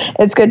so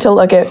it's good to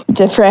look at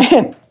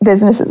different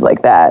businesses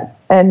like that,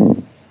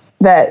 and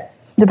that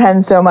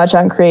depends so much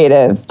on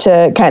creative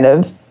to kind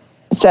of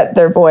set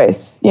their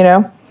voice,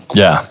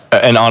 Yeah.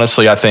 And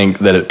honestly, I think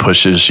that it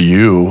pushes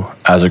you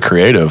as a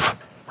creative,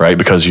 right?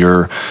 Because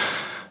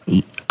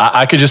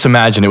I could just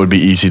imagine it would be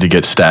easy to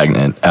get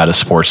stagnant at a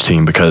sports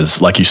team,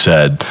 because like you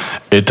said,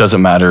 it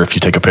doesn't matter if you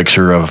take a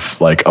picture of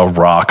like a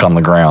rock on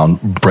the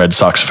ground. Red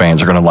Sox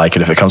fans are going to like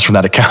it if it comes from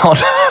that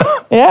account.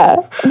 Yeah.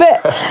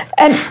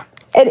 And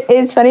it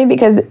is funny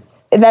because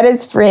that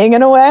is freeing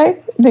in a way,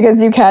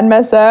 because you can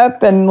mess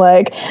up and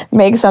like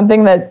make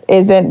something that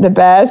isn't the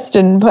best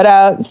and put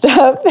out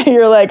stuff that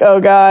you're like,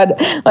 oh God,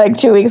 like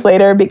 2 weeks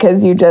later,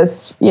 because you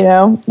just,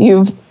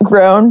 you've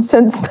grown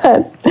since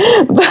then.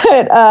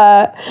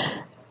 But,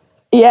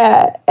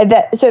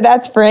 so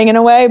that's freeing in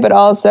a way, but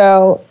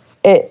also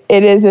it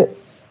is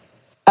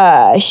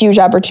a huge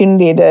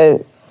opportunity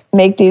to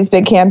make these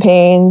big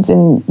campaigns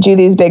and do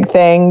these big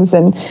things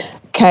and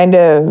kind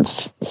of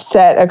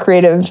set a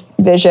creative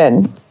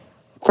vision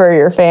for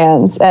your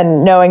fans,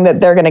 and knowing that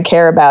they're going to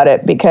care about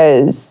it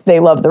because they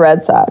love the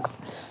Red Sox.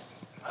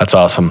 That's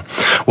awesome.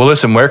 Well,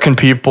 listen, where can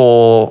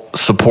people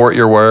support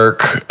your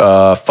work,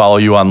 follow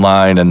you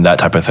online, and that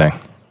type of thing?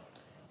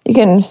 You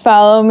can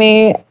follow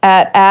me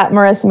at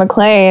Marissa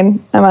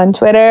McLean. I'm on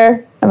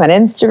Twitter. I'm on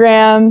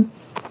Instagram.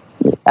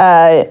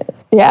 That's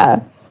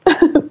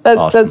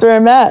where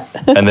I'm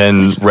at. And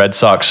then Red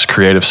Sox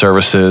Creative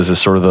Services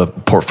is sort of the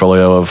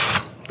portfolio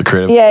of the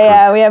creative.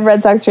 Yeah. We have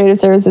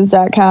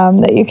RedSoxCreativeServices.com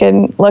that you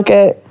can look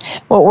at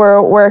what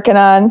we're working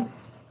on.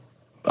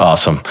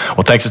 Awesome.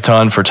 Well, thanks a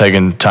ton for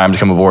taking time to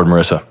come aboard,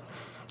 Marissa.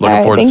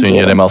 Looking forward to seeing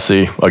you at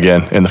MLC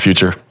again in the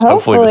future.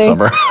 Hopefully this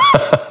summer.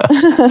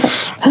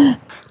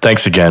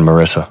 Thanks again,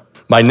 Marissa.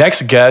 My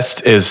next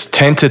guest is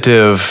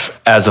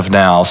tentative as of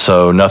now,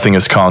 so nothing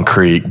is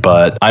concrete,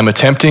 but I'm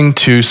attempting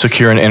to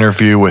secure an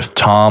interview with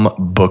Tom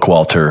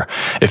Bookwalter.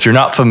 If you're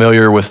not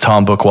familiar with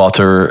Tom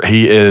Bookwalter,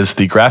 he is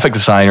the graphic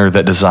designer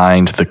that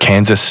designed the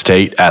Kansas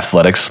State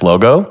Athletics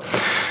logo.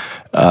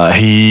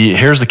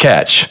 Here's the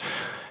catch.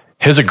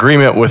 His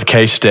agreement with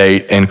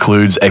K-State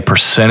includes a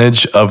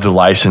percentage of the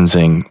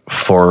licensing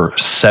for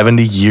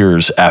 70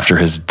 years after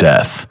his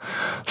death.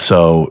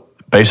 So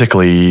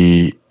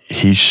basically,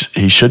 he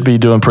should be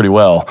doing pretty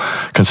well,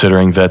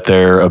 considering that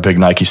they're a big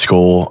Nike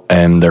school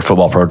and their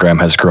football program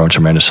has grown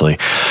tremendously.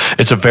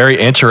 It's a very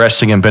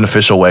interesting and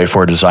beneficial way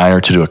for a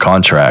designer to do a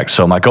contract.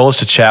 So my goal is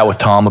to chat with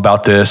Tom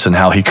about this and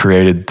how he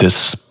created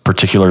this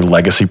particular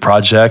legacy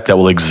project that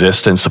will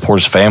exist and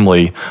support his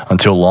family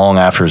until long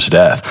after his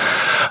death.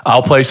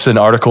 I'll place an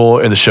article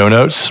in the show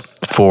notes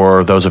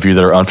for those of you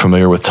that are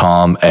unfamiliar with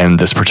Tom and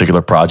this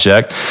particular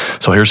project.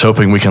 So here's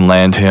hoping we can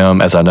land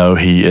him, as I know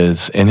he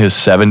is in his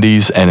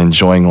 70s and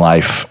enjoying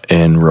life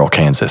in rural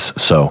Kansas.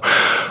 So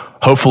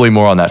hopefully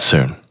more on that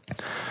soon.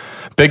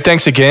 Big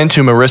thanks again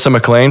to Marissa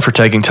McLean for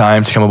taking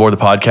time to come aboard the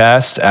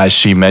podcast. As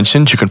she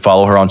mentioned, you can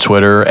follow her on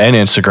Twitter and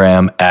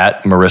Instagram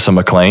at Marissa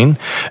McLean.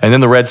 And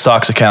then the Red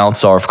Sox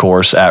accounts are, of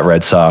course, at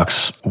Red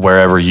Sox,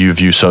 wherever you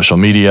view social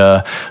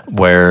media,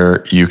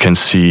 where you can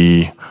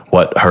see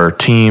what her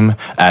team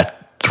at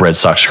Red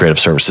Sox Creative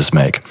Services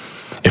make.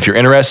 If you're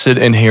interested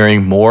in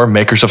hearing more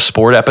Makers of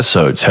Sport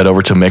episodes, head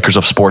over to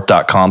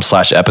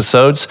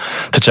makersofsport.com/episodes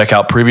to check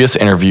out previous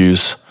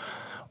interviews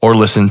or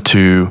listen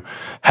to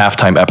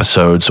halftime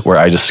episodes where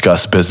I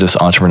discuss business,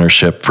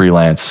 entrepreneurship,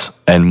 freelance,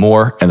 and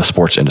more in the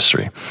sports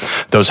industry.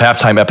 Those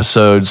halftime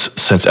episodes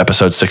since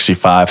episode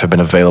 65 have been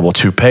available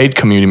to paid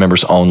community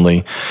members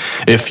only.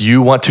 If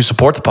you want to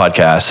support the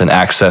podcast and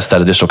access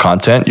that additional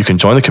content, you can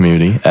join the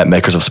community at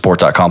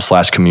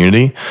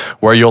makersofsport.com/community,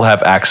 where you'll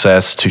have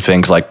access to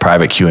things like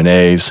private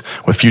Q&As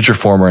with future,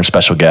 former, and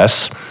special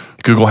guests,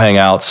 Google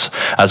Hangouts,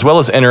 as well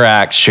as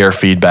interact, share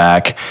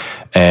feedback,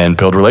 and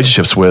build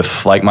relationships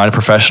with like-minded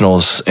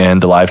professionals in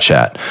the live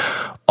chat.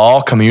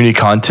 All community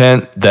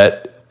content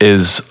that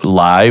is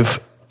live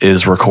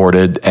is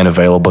recorded and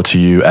available to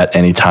you at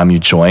any time you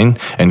join,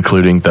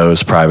 including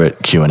those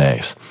private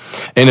Q&As.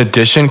 In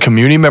addition,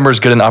 community members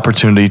get an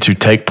opportunity to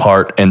take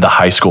part in the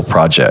High School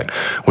Project,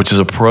 which is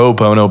a pro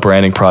bono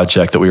branding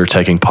project that we are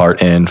taking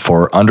part in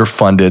for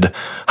underfunded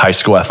high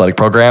school athletic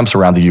programs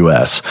around the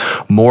U.S.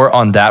 More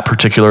on that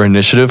particular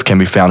initiative can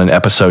be found in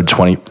episode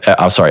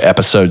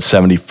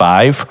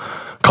 75,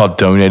 called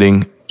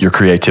Donating Your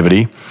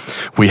Creativity.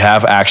 We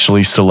have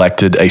actually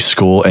selected a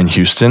school in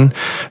Houston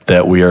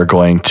that we are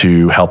going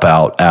to help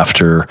out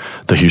after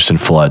the Houston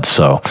flood.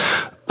 So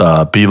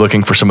be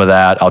looking for some of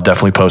that. I'll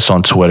definitely post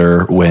on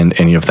Twitter when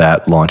any of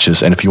that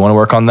launches. And if you want to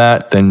work on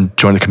that, then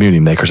join the community,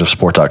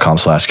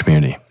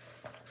 makersofsport.com/community.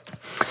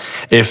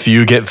 If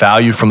you get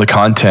value from the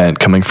content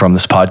coming from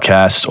this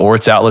podcast or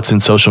its outlets in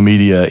social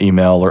media,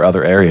 email, or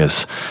other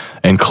areas,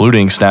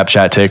 including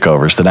Snapchat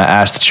takeovers, then I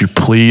ask that you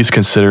please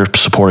consider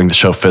supporting the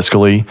show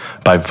fiscally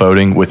by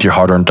voting with your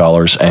hard-earned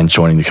dollars and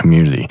joining the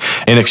community.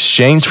 In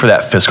exchange for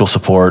that fiscal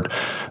support,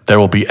 there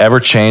will be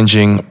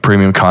ever-changing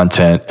premium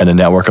content and a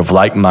network of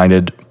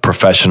like-minded,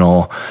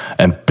 professional,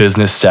 and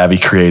business-savvy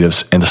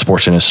creatives in the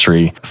sports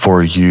industry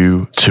for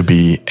you to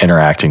be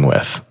interacting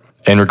with.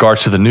 In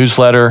regards to the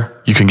newsletter,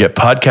 you can get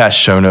podcast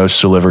show notes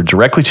delivered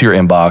directly to your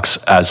inbox,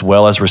 as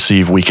well as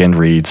receive Weekend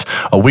Reads,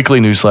 a weekly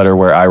newsletter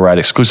where I write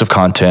exclusive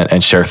content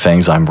and share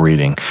things I'm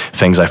reading,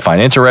 things I find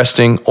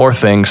interesting, or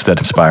things that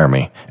inspire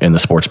me in the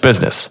sports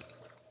business.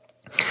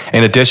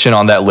 In addition,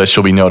 on that list,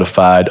 you'll be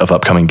notified of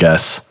upcoming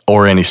guests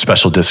or any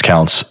special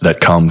discounts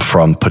that come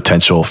from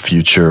potential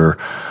future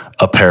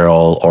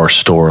apparel or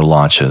store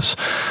launches.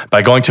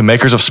 By going to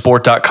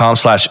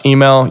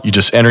makersofsport.com/email, you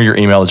just enter your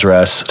email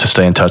address to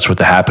stay in touch with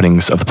the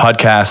happenings of the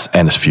podcast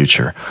and its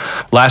future.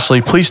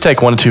 Lastly, please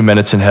take 1 to 2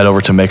 minutes and head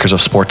over to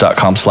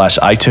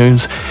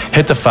makersofsport.com/iTunes,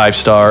 hit the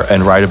 5-star,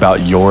 and write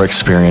about your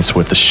experience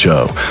with the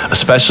show,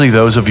 especially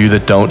those of you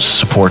that don't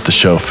support the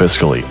show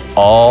fiscally.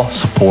 All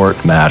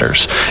support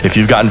matters. If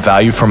you've gotten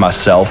value from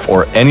myself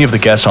or any of the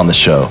guests on the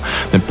show,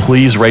 then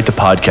please rate the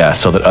podcast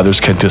so that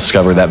others can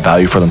discover that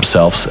value for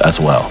themselves as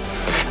well.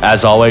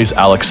 As always,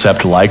 I'll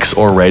accept likes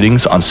or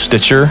ratings on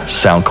Stitcher,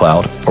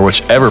 SoundCloud, or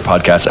whichever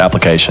podcast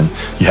application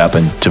you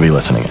happen to be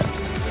listening in.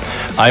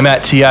 I'm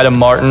at T. Adam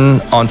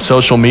Martin on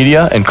social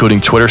media,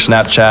 including Twitter,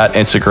 Snapchat,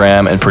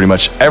 Instagram, and pretty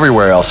much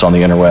everywhere else on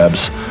the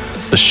interwebs.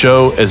 The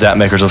show is at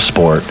Makers of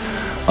Sport.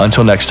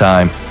 Until next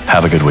time,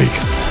 have a good week.